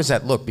 or how does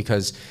that look?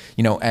 Because,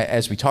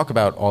 as we talk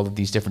about all of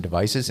these different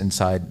devices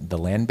inside the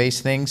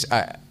land-based things,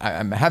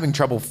 I'm having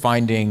trouble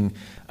finding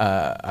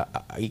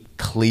a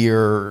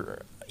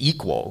clear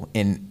equal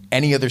in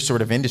any other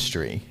sort of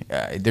industry.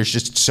 There's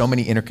just so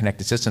many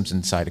interconnected systems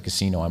inside a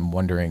casino. I'm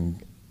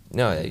wondering.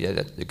 No,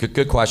 yeah,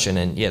 good question,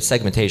 and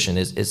segmentation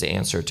is the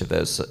answer to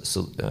those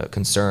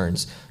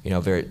concerns.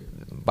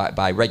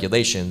 By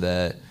regulation,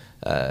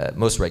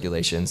 most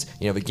regulations,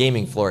 the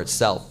gaming floor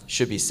itself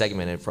should be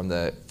segmented from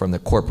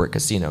the corporate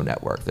casino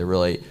network. There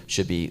really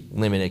should be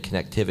limited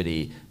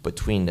connectivity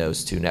between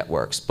those two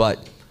networks.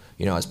 But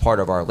as part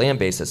of our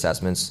land-based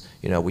assessments,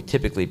 we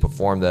typically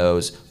perform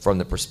those from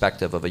the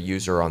perspective of a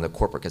user on the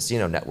corporate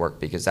casino network,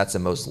 because that's the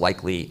most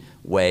likely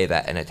way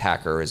that an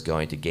attacker is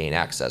going to gain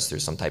access.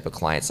 There's some type of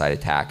client-side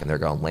attack, and they're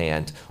going to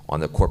land on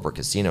the corporate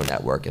casino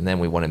network. And then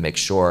we want to make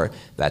sure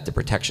that the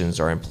protections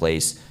are in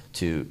place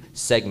to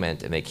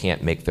segment, and they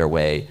can't make their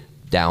way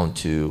down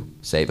to,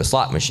 say, the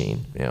slot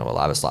machine. A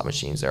lot of slot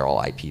machines, they're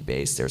all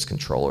IP-based, there's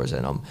controllers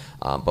in them.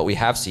 But we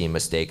have seen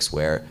mistakes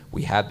where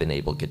we have been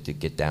able to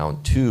get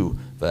down to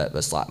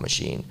the slot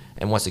machine.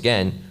 And once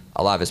again,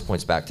 a lot of this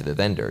points back to the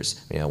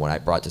vendors. When I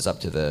brought this up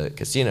to the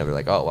casino, they're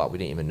like, oh, well, we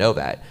didn't even know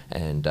that.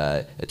 And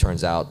it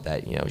turns out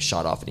that,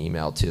 shot off an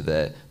email to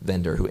the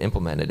vendor who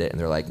implemented it, and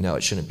they're like, no,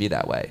 it shouldn't be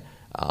that way.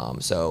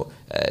 So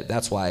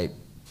that's why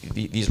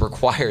these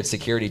required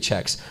security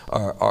checks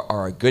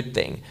are a good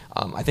thing.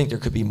 I think there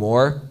could be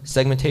more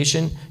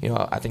segmentation.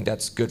 I think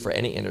that's good for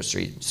any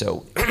industry.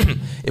 So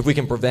if we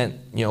can prevent,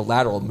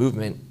 lateral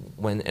movement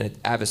when an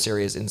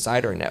adversary is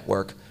inside our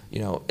network,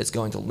 it's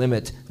going to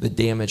limit the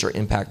damage or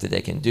impact that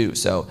they can do.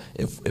 So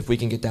if we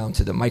can get down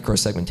to the micro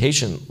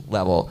segmentation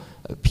level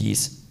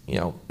piece,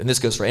 and this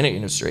goes for any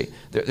industry,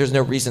 there's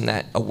no reason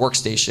that a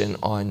workstation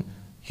on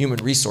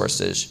human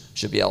resources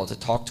should be able to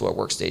talk to a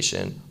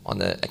workstation on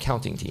the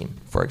accounting team,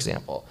 for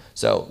example.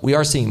 So we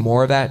are seeing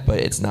more of that, but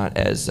it's not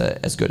as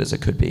good as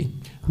it could be.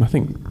 And I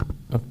think,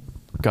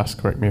 Gus,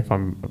 correct me if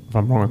I'm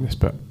wrong on this,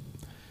 but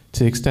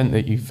to the extent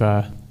that you've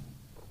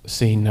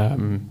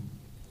seen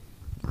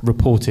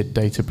reported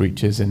data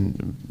breaches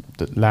in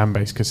that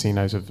land-based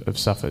casinos have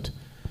suffered,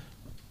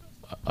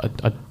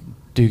 I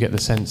do get the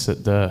sense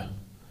that the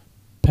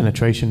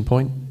penetration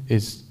point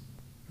is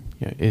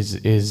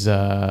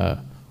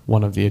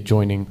one of the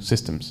adjoining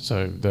systems.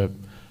 So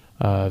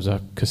there's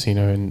a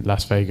casino in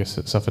Las Vegas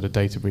that suffered a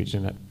data breach,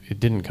 and it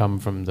didn't come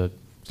from the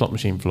slot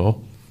machine floor.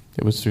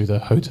 It was through the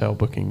hotel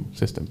booking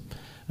system.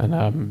 And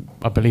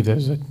I believe I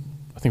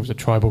think it was a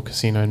tribal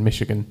casino in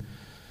Michigan.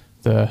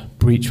 The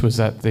breach was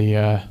at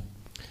the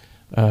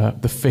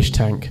fish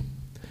tank.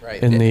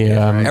 Right. In the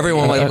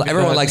everyone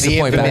likes to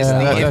point back to the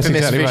that.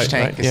 infamous exactly fish right,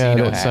 tank right.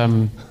 casino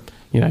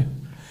that's,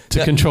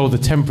 to control the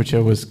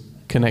temperature was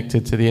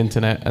connected to the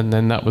internet, and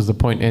then that was the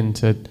point in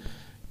to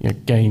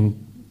gain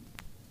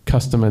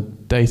customer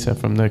data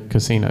from the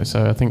casino.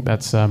 So I think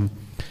that's going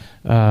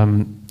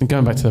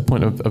back to the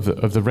point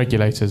of the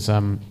regulators.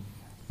 The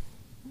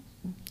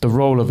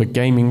role of a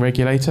gaming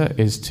regulator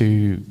is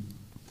to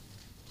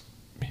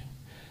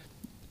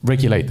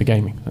regulate the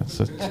gaming. That's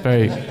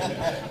very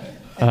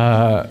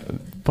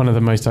one of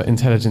the most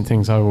intelligent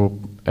things I will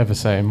ever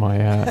say in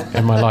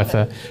my life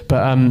there.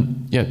 But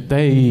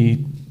they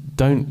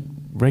don't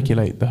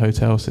regulate the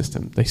hotel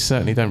system. They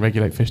certainly don't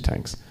regulate fish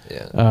tanks.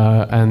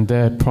 Yeah. And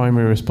their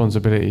primary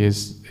responsibility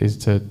is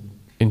to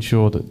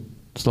ensure that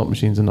slot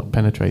machines are not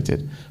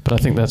penetrated. But I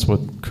think that's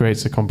what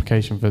creates a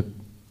complication for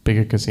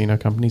bigger casino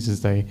companies,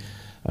 is they're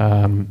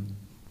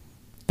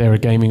a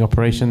gaming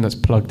operation that's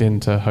plugged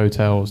into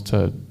hotels,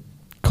 to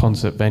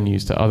concert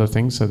venues, to other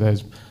things. So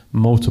there's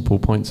multiple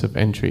points of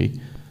entry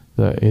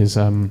that is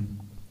not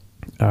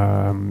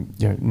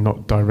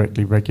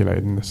directly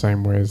regulated in the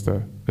same way as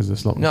the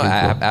slot machine. No,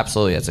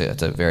 absolutely.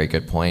 That's a very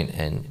good point.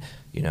 And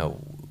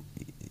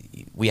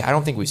I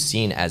don't think we've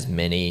seen as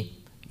many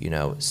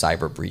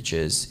cyber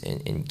breaches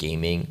in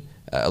gaming.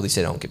 At least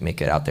they don't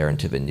make it out there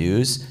into the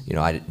news.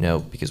 I didn't know,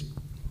 because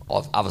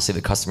obviously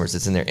the customers,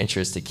 it's in their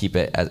interest to keep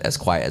it as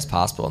quiet as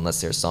possible,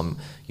 unless there's some,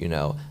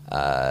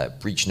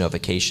 breach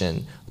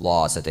notification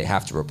laws that they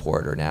have to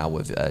report, or now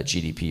with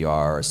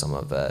GDPR or some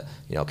of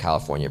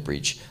California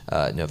breach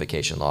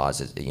notification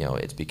laws,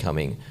 it's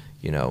becoming,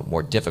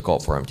 more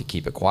difficult for them to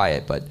keep it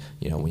quiet. But,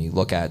 when you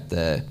look at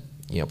the,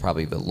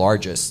 probably the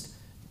largest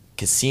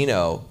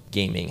casino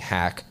gaming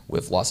hack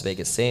with Las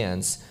Vegas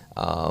Sands,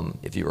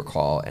 if you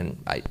recall,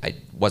 and I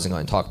wasn't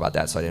going to talk about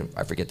that, so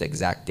I forget the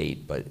exact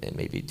date, but it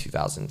may be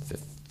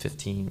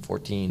 2015,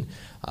 14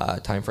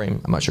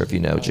 timeframe. I'm not sure if you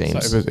know,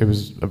 James. It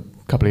was a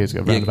couple of years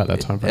ago, around about that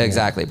timeframe.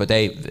 Exactly, but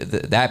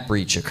that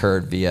breach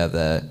occurred via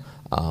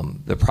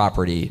the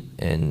property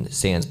in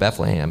Sands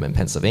Bethlehem in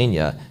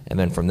Pennsylvania, and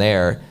then from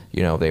there,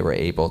 they were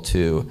able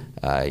to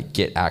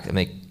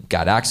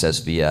got access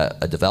via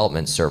a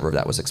development server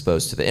that was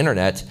exposed to the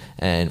internet,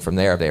 and from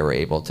there they were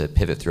able to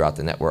pivot throughout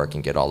the network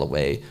and get all the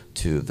way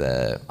to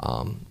the,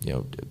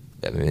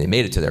 they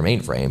made it to their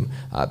mainframe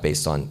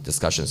based on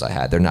discussions I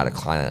had. They're not a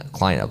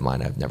client of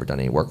mine. I've never done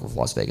any work with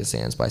Las Vegas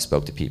Sands, but I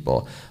spoke to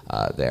people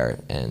there,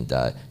 and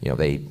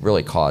they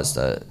really caused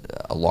a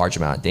large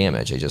amount of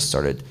damage. They just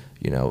started,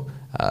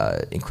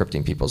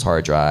 encrypting people's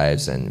hard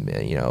drives, and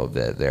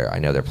I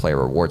know their player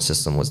reward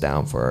system was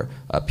down for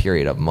a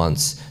period of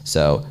months.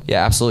 So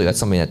yeah, absolutely, that's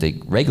something that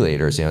the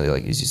regulators,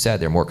 like as you said,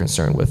 they're more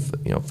concerned with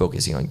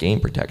focusing on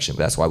game protection.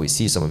 But that's why we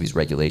see some of these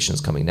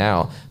regulations coming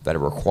now that are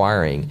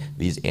requiring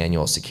these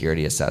annual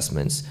security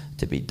assessments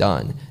to be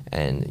done.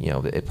 And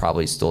it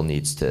probably still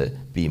needs to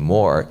be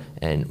more,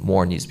 and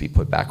more needs to be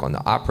put back on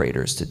the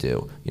operators to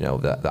do.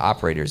 The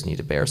operators need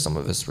to bear some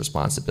of this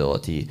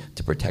responsibility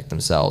to protect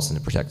themselves and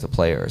to protect the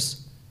players.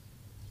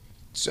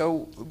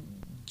 So,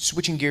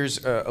 switching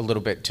gears a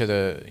little bit to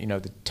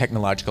the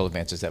technological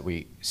advances that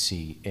we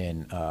see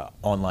in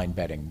online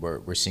betting,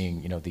 we're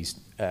seeing these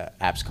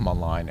apps come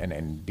online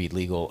and be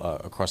legal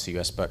across the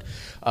U.S., but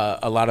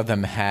a lot of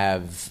them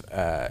have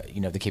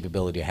the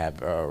capability to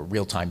have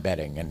real-time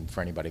betting. And for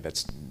anybody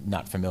that's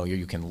not familiar,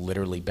 you can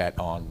literally bet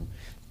on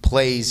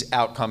plays,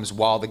 outcomes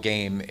while the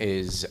game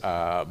is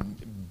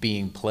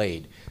being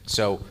played.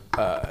 So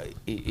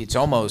it's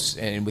almost,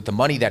 and with the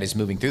money that is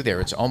moving through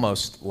there, it's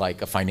almost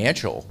like a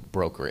financial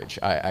brokerage,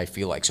 I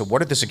feel like. So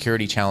what are the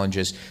security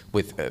challenges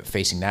with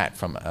facing that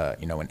from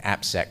an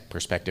AppSec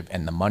perspective,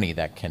 and the money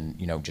that can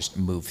just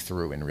move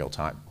through in real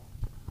time?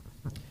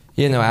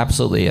 Yeah, no,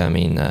 absolutely. I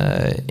mean,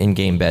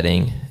 in-game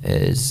betting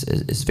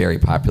is very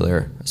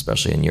popular,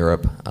 especially in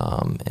Europe,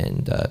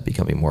 and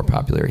becoming more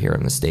popular here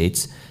in the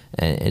States.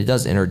 And it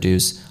does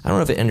introduce, I don't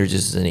know if it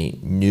introduces any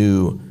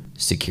new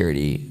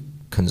security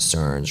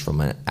concerns from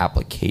an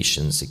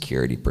application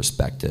security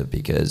perspective,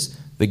 because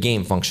the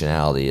game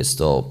functionality is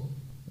still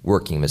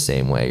working the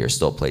same way. You're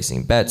still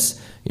placing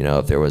bets.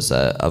 If there was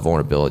a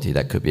vulnerability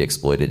that could be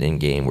exploited in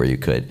game, where you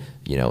could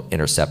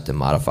intercept and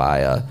modify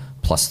a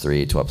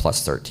 +3 to a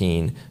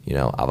 +13,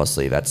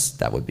 obviously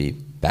that would be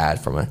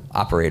bad from an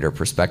operator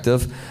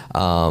perspective,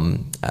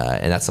 and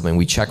that's something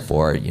we check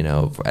for,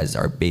 as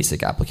our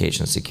basic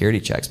application security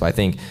checks. But I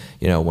think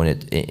when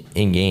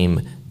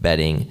in-game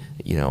betting,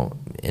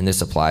 and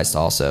this applies to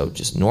also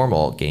just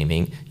normal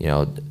gaming,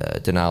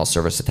 denial of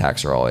service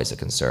attacks are always a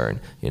concern.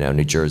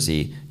 New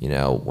Jersey,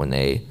 when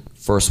they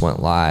first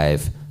went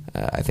live,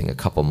 I think a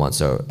couple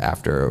months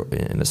after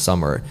in the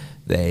summer,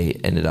 they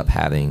ended up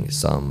having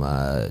some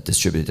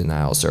distributed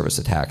denial of service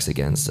attacks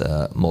against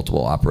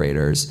multiple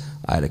operators.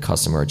 I had a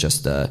customer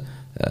just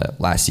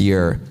last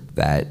year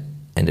that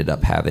ended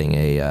up having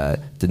a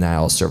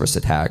denial of service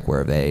attack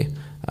where they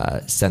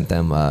sent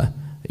them a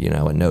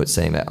note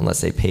saying that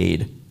unless they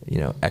paid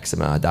X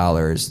amount of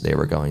dollars, they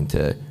were going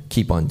to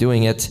keep on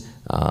doing it.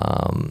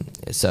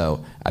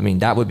 So, I mean,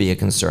 that would be a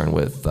concern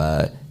with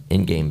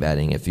in-game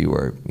betting if you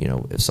were,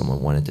 if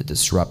someone wanted to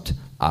disrupt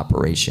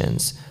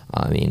operations.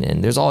 I mean,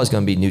 and there's always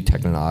going to be new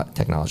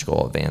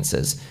technological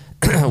advances.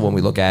 When we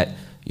look at,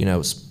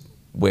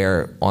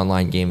 where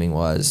online gaming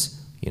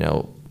was,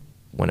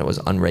 when it was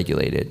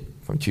unregulated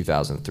from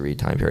 2003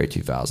 time period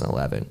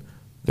 2011,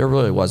 there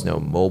really was no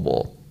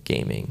mobile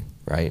gaming,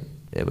 right?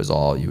 It was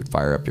all, you would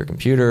fire up your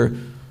computer,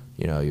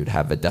 you'd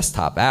have a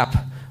desktop app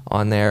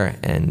on there,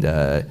 and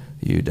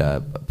you'd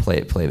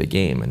play the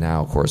game. And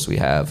now, of course, we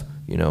have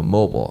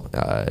mobile.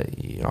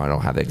 I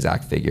don't have the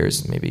exact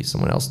figures, maybe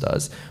someone else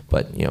does,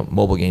 but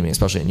mobile gaming,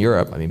 especially in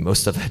Europe, I mean,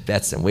 most of the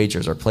bets and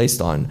wagers are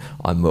placed on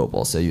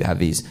mobile. So you have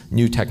these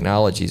new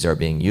technologies that are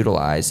being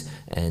utilized,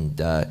 and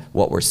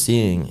what we're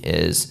seeing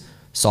is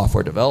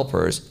software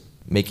developers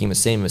making the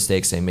same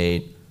mistakes they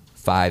made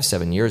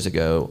 5-7 years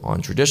ago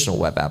on traditional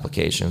web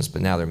applications,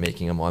 but now they're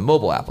making them on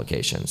mobile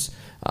applications.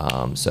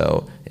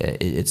 So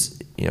it's,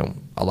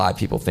 a lot of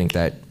people think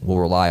that we'll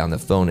rely on the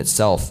phone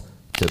itself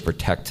to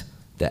protect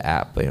the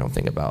app, but you don't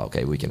think about,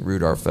 okay, we can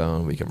root our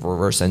phone, we can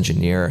reverse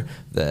engineer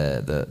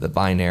the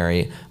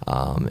binary,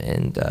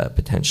 and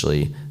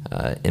potentially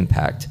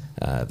impact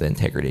the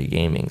integrity of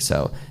gaming.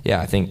 So yeah,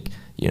 I think,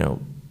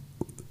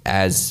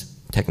 as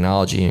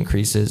technology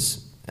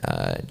increases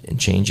and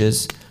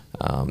changes,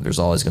 there's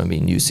always going to be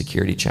new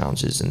security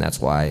challenges, and that's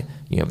why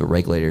the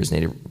regulators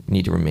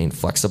need to remain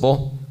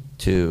flexible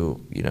to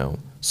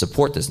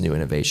support this new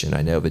innovation.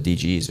 I know the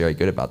DGE is very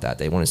good about that.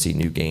 They want to see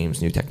new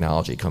games, new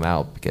technology come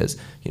out because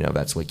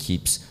that's what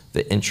keeps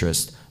the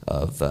interest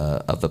of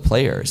the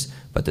players.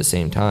 But at the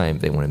same time,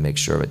 they want to make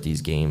sure that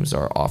these games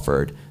are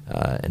offered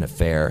in a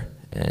fair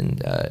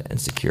and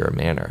secure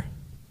manner.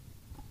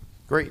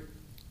 Great.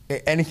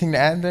 Anything to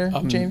add there,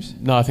 James?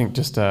 No, I think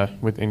just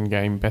with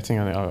in-game betting,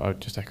 I would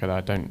just echo that.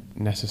 I don't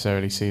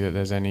necessarily see that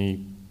there's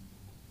any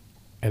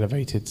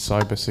elevated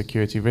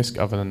cybersecurity risk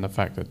other than the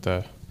fact that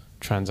the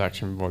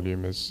transaction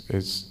volume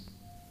is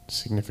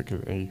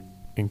significantly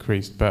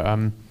increased. But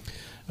and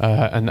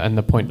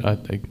the point, I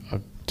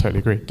totally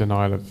agree.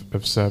 Denial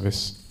of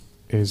service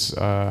is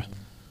that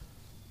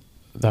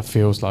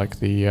feels like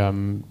the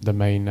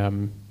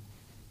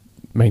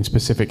main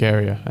specific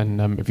area.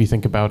 And if you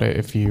think about it,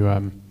 if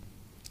you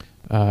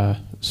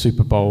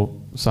Super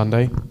Bowl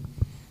Sunday,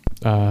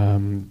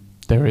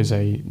 there is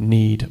a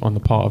need on the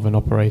part of an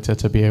operator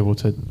to be able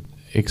to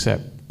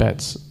accept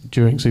bets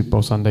during Super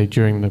Bowl Sunday,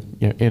 during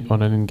the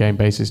on an in-game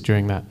basis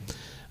during that,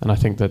 and I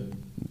think that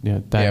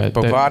if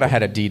Bovada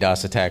had a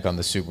DDoS attack on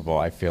the Super Bowl,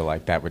 I feel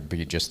like that would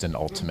be just an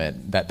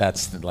ultimate.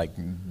 That's like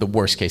the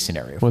worst case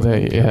scenario. Well,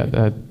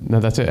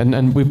 no, that's it,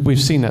 and we've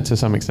seen that to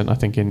some extent. I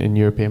think in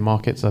European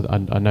markets, I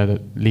know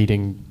that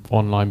leading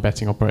online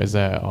betting operators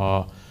there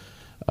are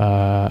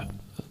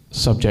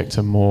subject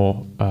to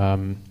more.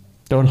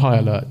 They're on high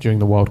alert during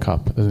the World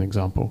Cup, as an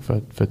example,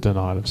 for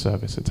denial of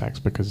service attacks,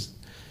 because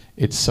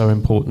it's so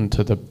important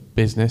to the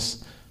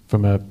business.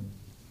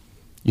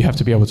 You have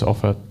to be able to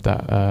offer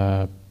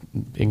that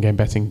in-game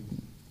betting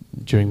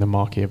during the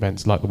marquee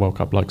events like the World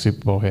Cup, like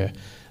Super Bowl here,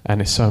 and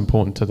it's so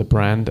important to the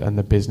brand and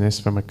the business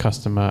from a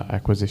customer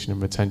acquisition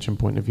and retention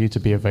point of view to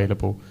be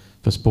available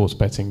for sports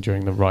betting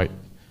during the right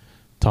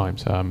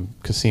times.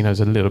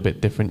 Casinos are a little bit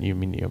different.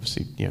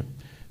 Obviously, if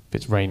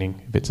it's raining,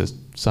 if it's a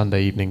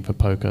Sunday evening for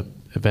poker,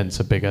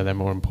 events are bigger, they're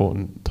more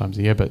important times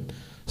of year. But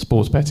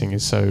sports betting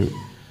is so,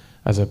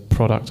 as a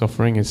product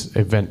offering, is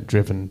event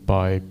driven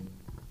by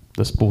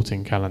the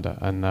sporting calendar,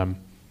 and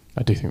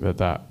I do think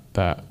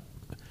that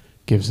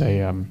gives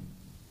a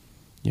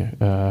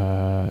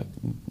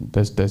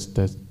there's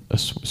a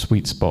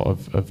sweet spot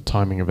of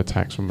timing of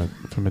attacks from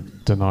a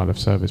denial of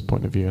service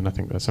point of view, and I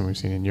think that's something we've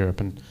seen in Europe,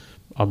 and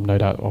I'm no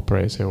doubt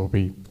operators here will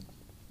be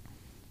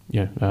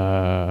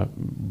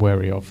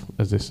wary of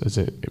as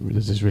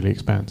this really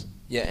expands.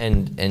 Yeah,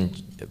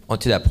 and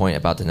onto that point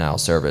about denial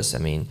of service, I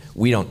mean,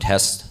 we don't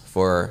test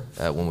for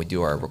when we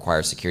do our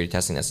required security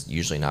testing. That's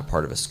usually not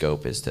part of a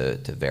scope, is to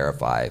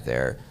verify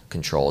their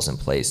controls in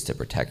place to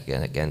protect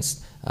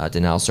against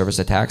denial of service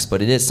attacks.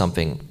 But it is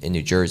something in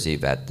New Jersey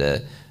that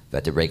the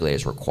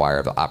regulators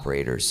require the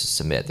operators to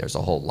submit. There's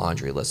a whole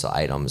laundry list of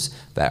items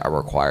that are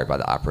required by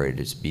the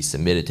operators to be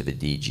submitted to the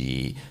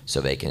DGE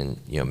so they can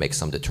make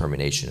some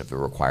determination if the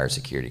required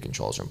security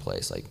controls are in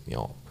place. Like,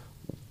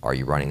 are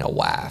you running a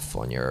WAF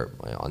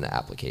on the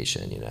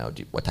application?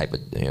 What type of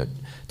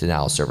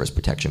denial of service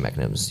protection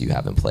mechanisms do you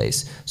have in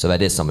place? So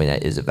that is something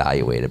that is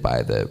evaluated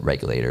by the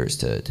regulators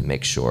to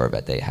make sure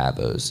that they have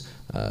those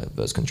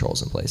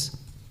controls in place.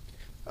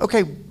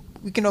 Okay,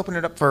 we can open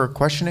it up for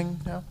questioning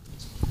now.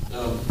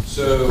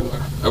 So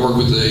I work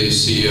with the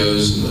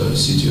CEOs and the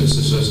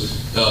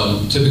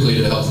CTOs, typically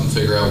to help them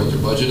figure out what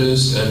their budget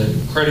is. And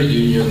in credit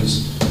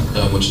unions,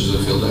 which is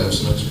a field I have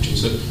some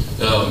expertise in,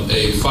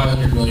 a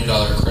 $500 million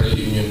credit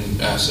union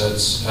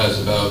assets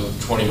has about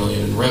 $20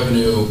 million in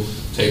revenue.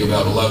 Take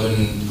about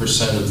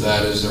 11% of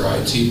that as their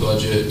IT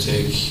budget.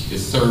 Take a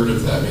third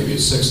of that, maybe a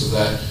sixth of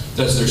that.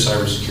 That's their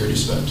cybersecurity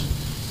spend.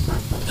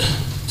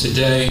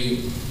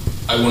 Today,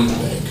 I wouldn't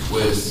bank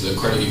with a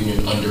credit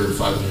union under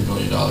 $500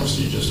 million, so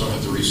you just don't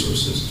have the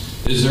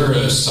resources. Is there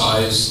a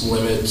size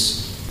limit,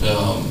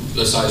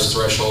 a size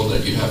threshold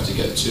that you have to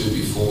get to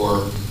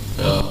before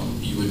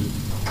you would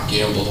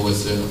gamble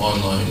with an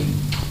online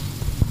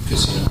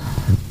casino?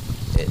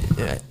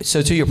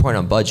 So to your point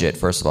on budget,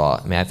 first of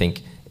all, I mean, I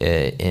think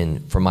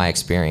from my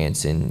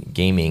experience in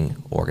gaming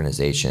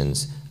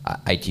organizations,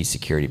 IT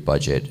security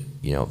budget,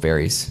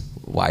 varies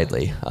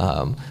widely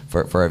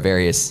for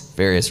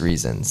various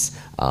reasons.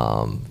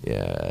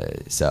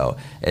 So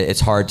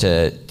it's hard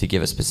to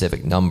give a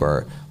specific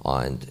number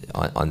on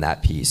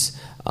that piece,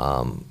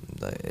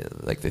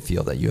 like the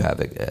field that you have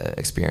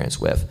experience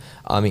with.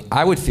 I mean,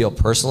 I would feel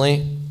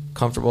personally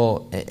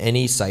comfortable at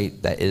any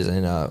site that is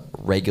in a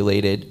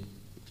regulated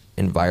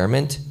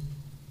environment.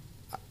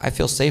 I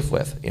feel safe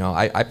with.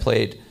 I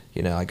played.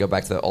 I go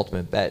back to the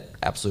Ultimate Bet,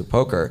 Absolute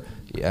Poker.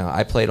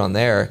 I played on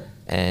there,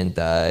 and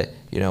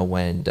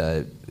when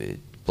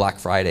Black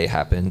Friday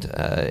happened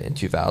in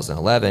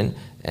 2011,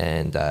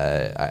 and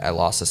I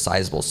lost a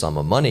sizable sum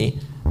of money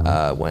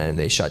when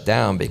they shut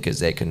down because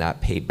they could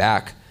not pay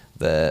back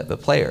the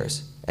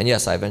players. And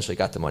yes, I eventually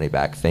got the money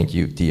back. Thank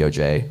you,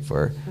 DOJ,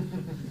 for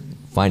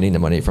finding the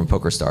money from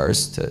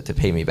PokerStars to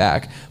pay me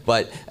back.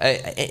 But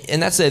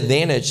and that's the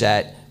advantage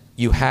that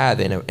you have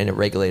in a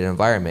regulated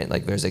environment.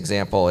 Like there's an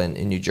example in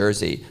New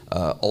Jersey,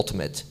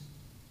 Ultimate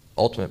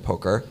Ultimate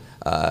Poker,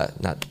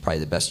 not probably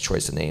the best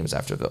choice of names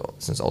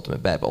since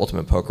Ultimate Bet, but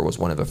Ultimate Poker was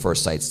one of the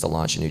first sites to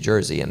launch in New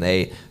Jersey, and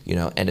they,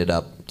 ended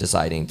up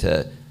deciding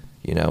to,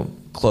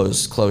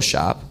 close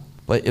shop.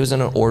 But it was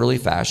in an orderly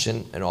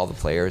fashion, and all the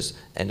players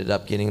ended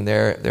up getting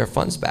their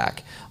funds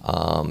back.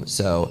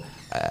 So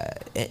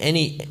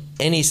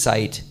any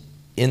site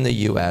in the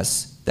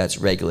U.S. that's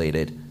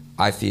regulated,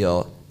 I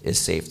feel, is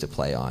safe to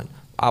play on.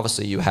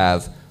 Obviously, you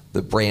have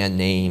the brand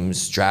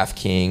names,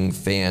 DraftKings,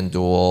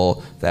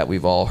 FanDuel, that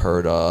we've all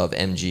heard of,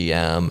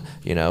 MGM,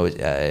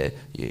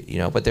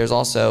 but there's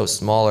also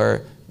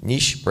smaller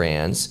niche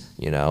brands,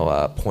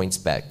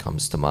 PointsBet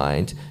comes to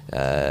mind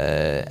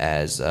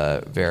as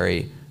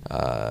very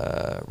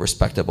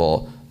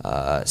respectable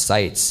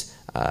sites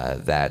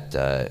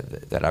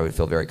that I would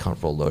feel very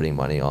comfortable loading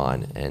money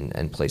on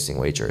and placing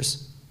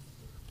wagers.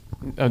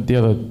 The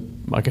other,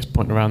 I guess,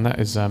 point around that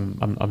is I'm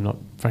not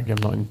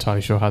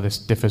entirely sure how this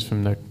differs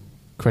from the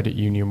credit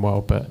union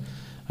world, but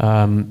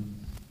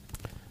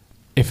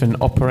if an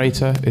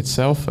operator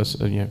itself,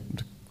 the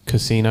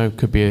casino,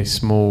 could be a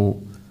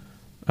small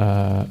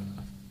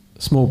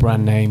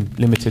brand name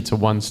limited to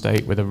one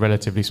state with a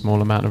relatively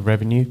small amount of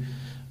revenue,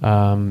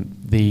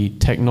 the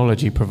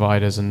technology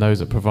providers and those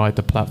that provide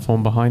the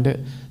platform behind it,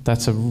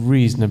 that's a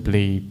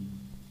reasonably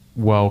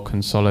well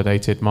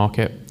consolidated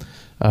market.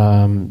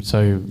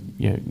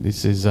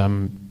 This is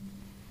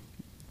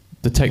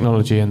the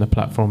technology and the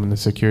platform and the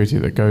security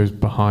that goes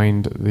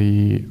behind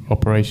the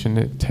operation.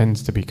 It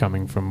tends to be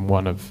coming from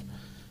one of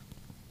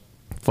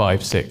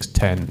 5, 6,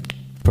 10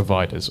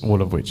 providers,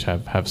 all of which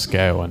have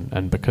scale,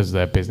 and because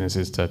their business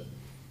is to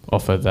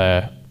offer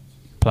their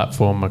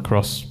platform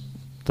across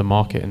the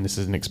market, and this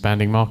is an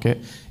expanding market,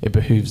 it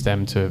behooves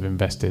them to have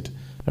invested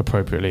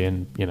appropriately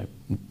in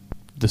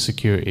the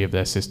security of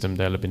their system.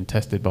 They'll have been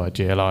tested by a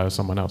GLI or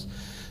someone else.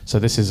 So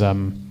this is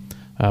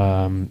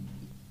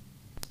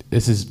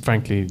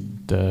frankly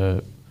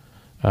the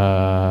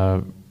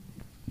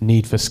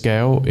need for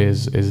scale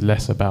is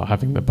less about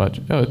having the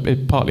budget.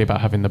 It's partly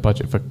about having the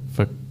budget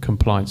for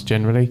compliance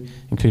generally,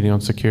 including on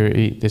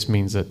security. This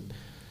means that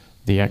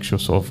the actual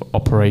sort of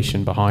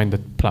operation behind the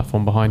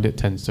platform behind it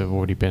tends to have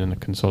already been in a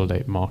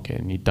consolidated market,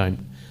 and you don't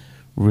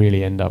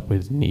really end up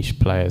with niche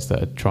players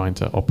that are trying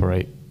to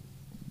operate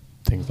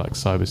things like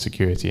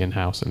cybersecurity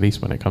in-house, at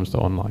least when it comes to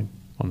online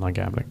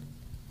gambling.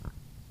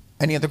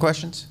 Any other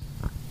questions?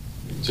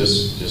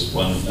 Just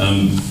one.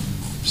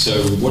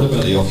 So what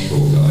about the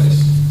offshore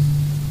guys?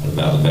 What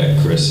about the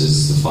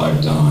Betcris's, the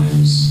Five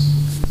Dimes,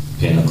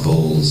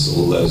 Pinnacles,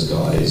 all those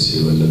guys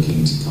who are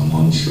looking to come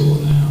onshore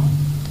now?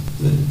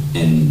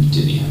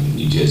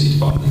 New Jersey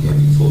Department of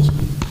Gaming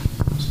Enforcement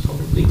is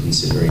probably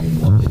considering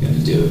what they're going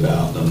to do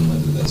about them,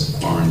 whether there's a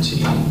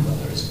quarantine,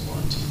 whether it's a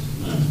quarantine at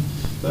the moment.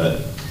 But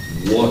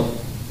what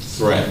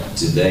threat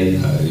do they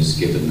pose,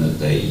 given that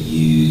they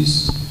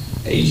use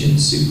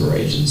super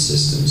agent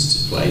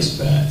systems to place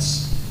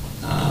bets?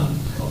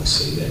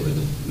 Obviously, they were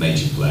the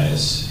major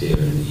players here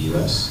in the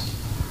US.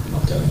 They're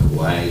not going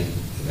away.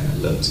 They're going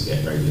to look to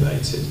get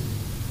regulated.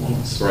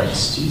 What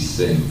threats do you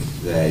think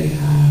they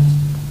have,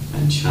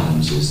 and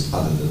challenges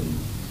other than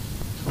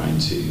trying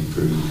to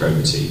improve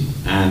probity?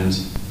 And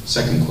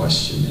second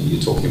question,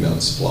 you're talking about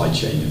the supply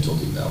chain, you're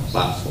talking about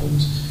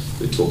platforms,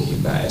 we're talking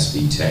about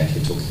SB Tech,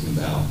 you're talking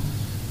about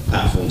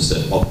platforms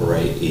that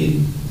operate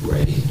in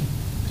grey,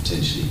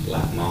 potentially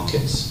black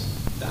markets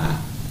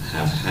that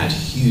have had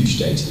huge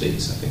data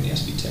leaks. I think the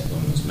SB Tech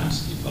one was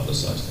massively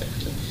publicised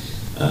actually.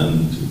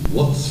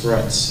 What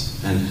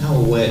threats and how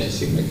aware do you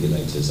think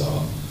regulators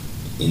are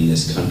in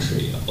this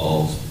country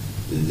of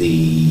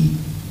the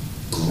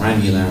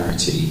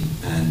granularity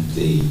and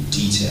the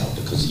detail,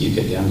 because the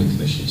UK Gambling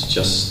Commission is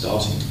just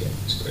starting to get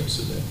to grips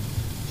with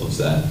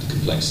the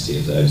complexity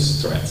of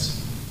those threats?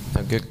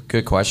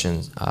 Good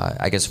questions.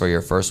 I guess for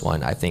your first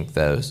one, I think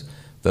those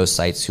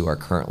sites who are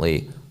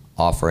currently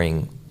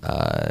offering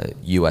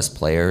U.S.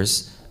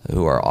 players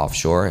who are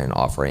offshore and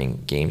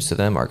offering games to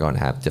them are going to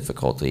have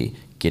difficulty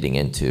getting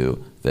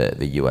into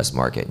the U.S.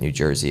 market. New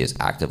Jersey is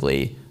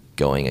actively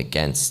going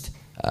against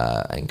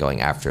and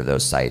going after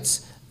those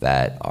sites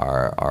that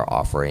are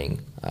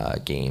offering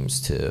games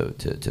to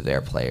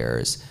their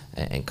players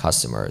and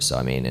customers. So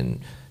I mean,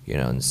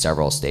 in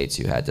several states,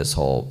 you had this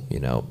whole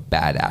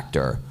bad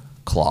actor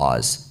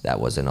clause that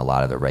was in a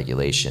lot of the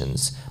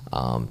regulations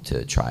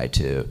to try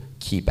to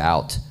keep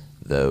out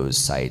those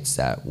sites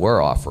that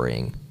were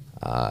offering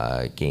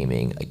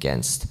gaming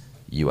against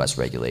U.S.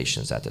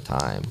 regulations at the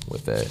time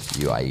with the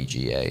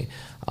UIEGA.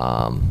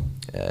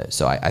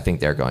 So I think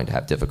they're going to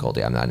have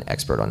difficulty. I'm not an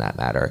expert on that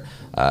matter.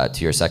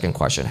 To your second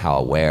question, how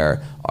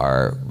aware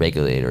are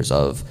regulators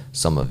of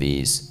some of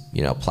these,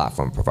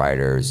 platform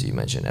providers? You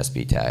mentioned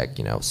SB Tech,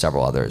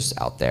 several others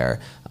out there,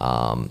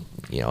 and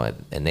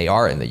they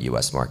are in the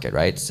U.S. market,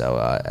 right? So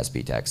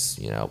SB Tech's,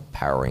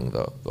 powering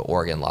the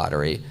Oregon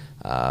Lottery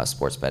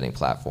sports betting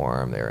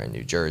platform. They're in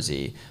New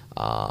Jersey.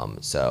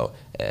 So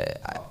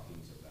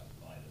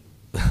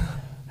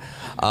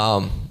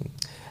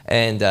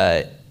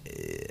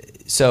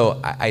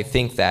I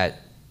think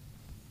that,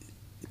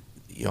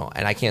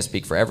 and I can't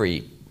speak for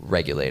every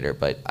regulator,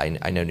 but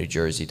I know New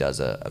Jersey does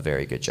a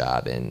very good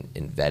job in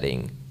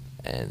vetting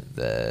and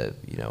the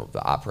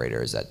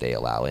operators that they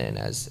allow in,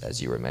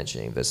 as you were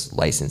mentioning. This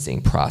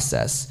licensing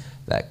process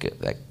that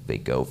they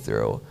go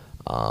through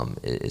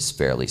is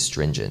fairly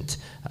stringent.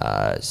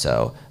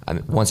 So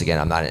once again,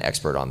 I'm not an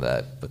expert on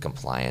the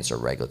compliance or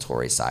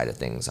regulatory side of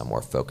things. I'm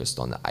more focused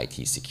on the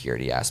IT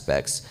security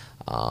aspects.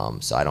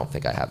 So I don't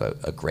think I have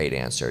a great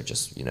answer.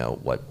 Just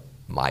what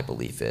my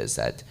belief is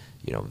that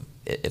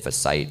if a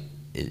site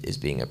is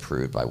being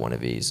approved by one of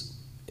these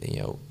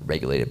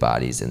regulated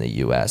bodies in the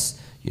U.S.,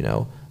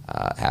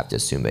 have to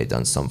assume they've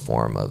done some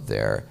form of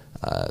their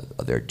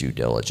due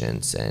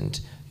diligence, and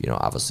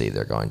obviously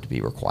they're going to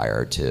be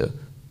required to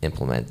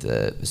implement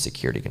the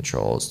security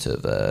controls to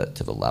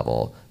the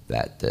level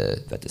that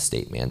the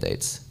state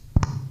mandates.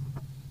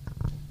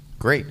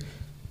 Great.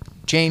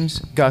 James,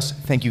 Gus,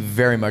 thank you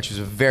very much. It was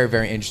a very,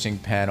 very interesting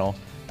panel.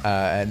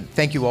 And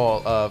thank you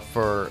all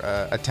for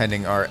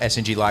attending our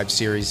SNG Live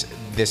series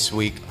this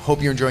week.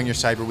 Hope you're enjoying your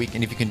Cyber Week.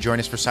 And if you can join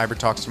us for Cyber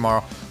Talks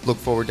tomorrow, look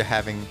forward to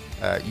having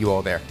you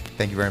all there.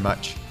 Thank you very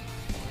much.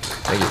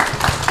 Thank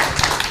you.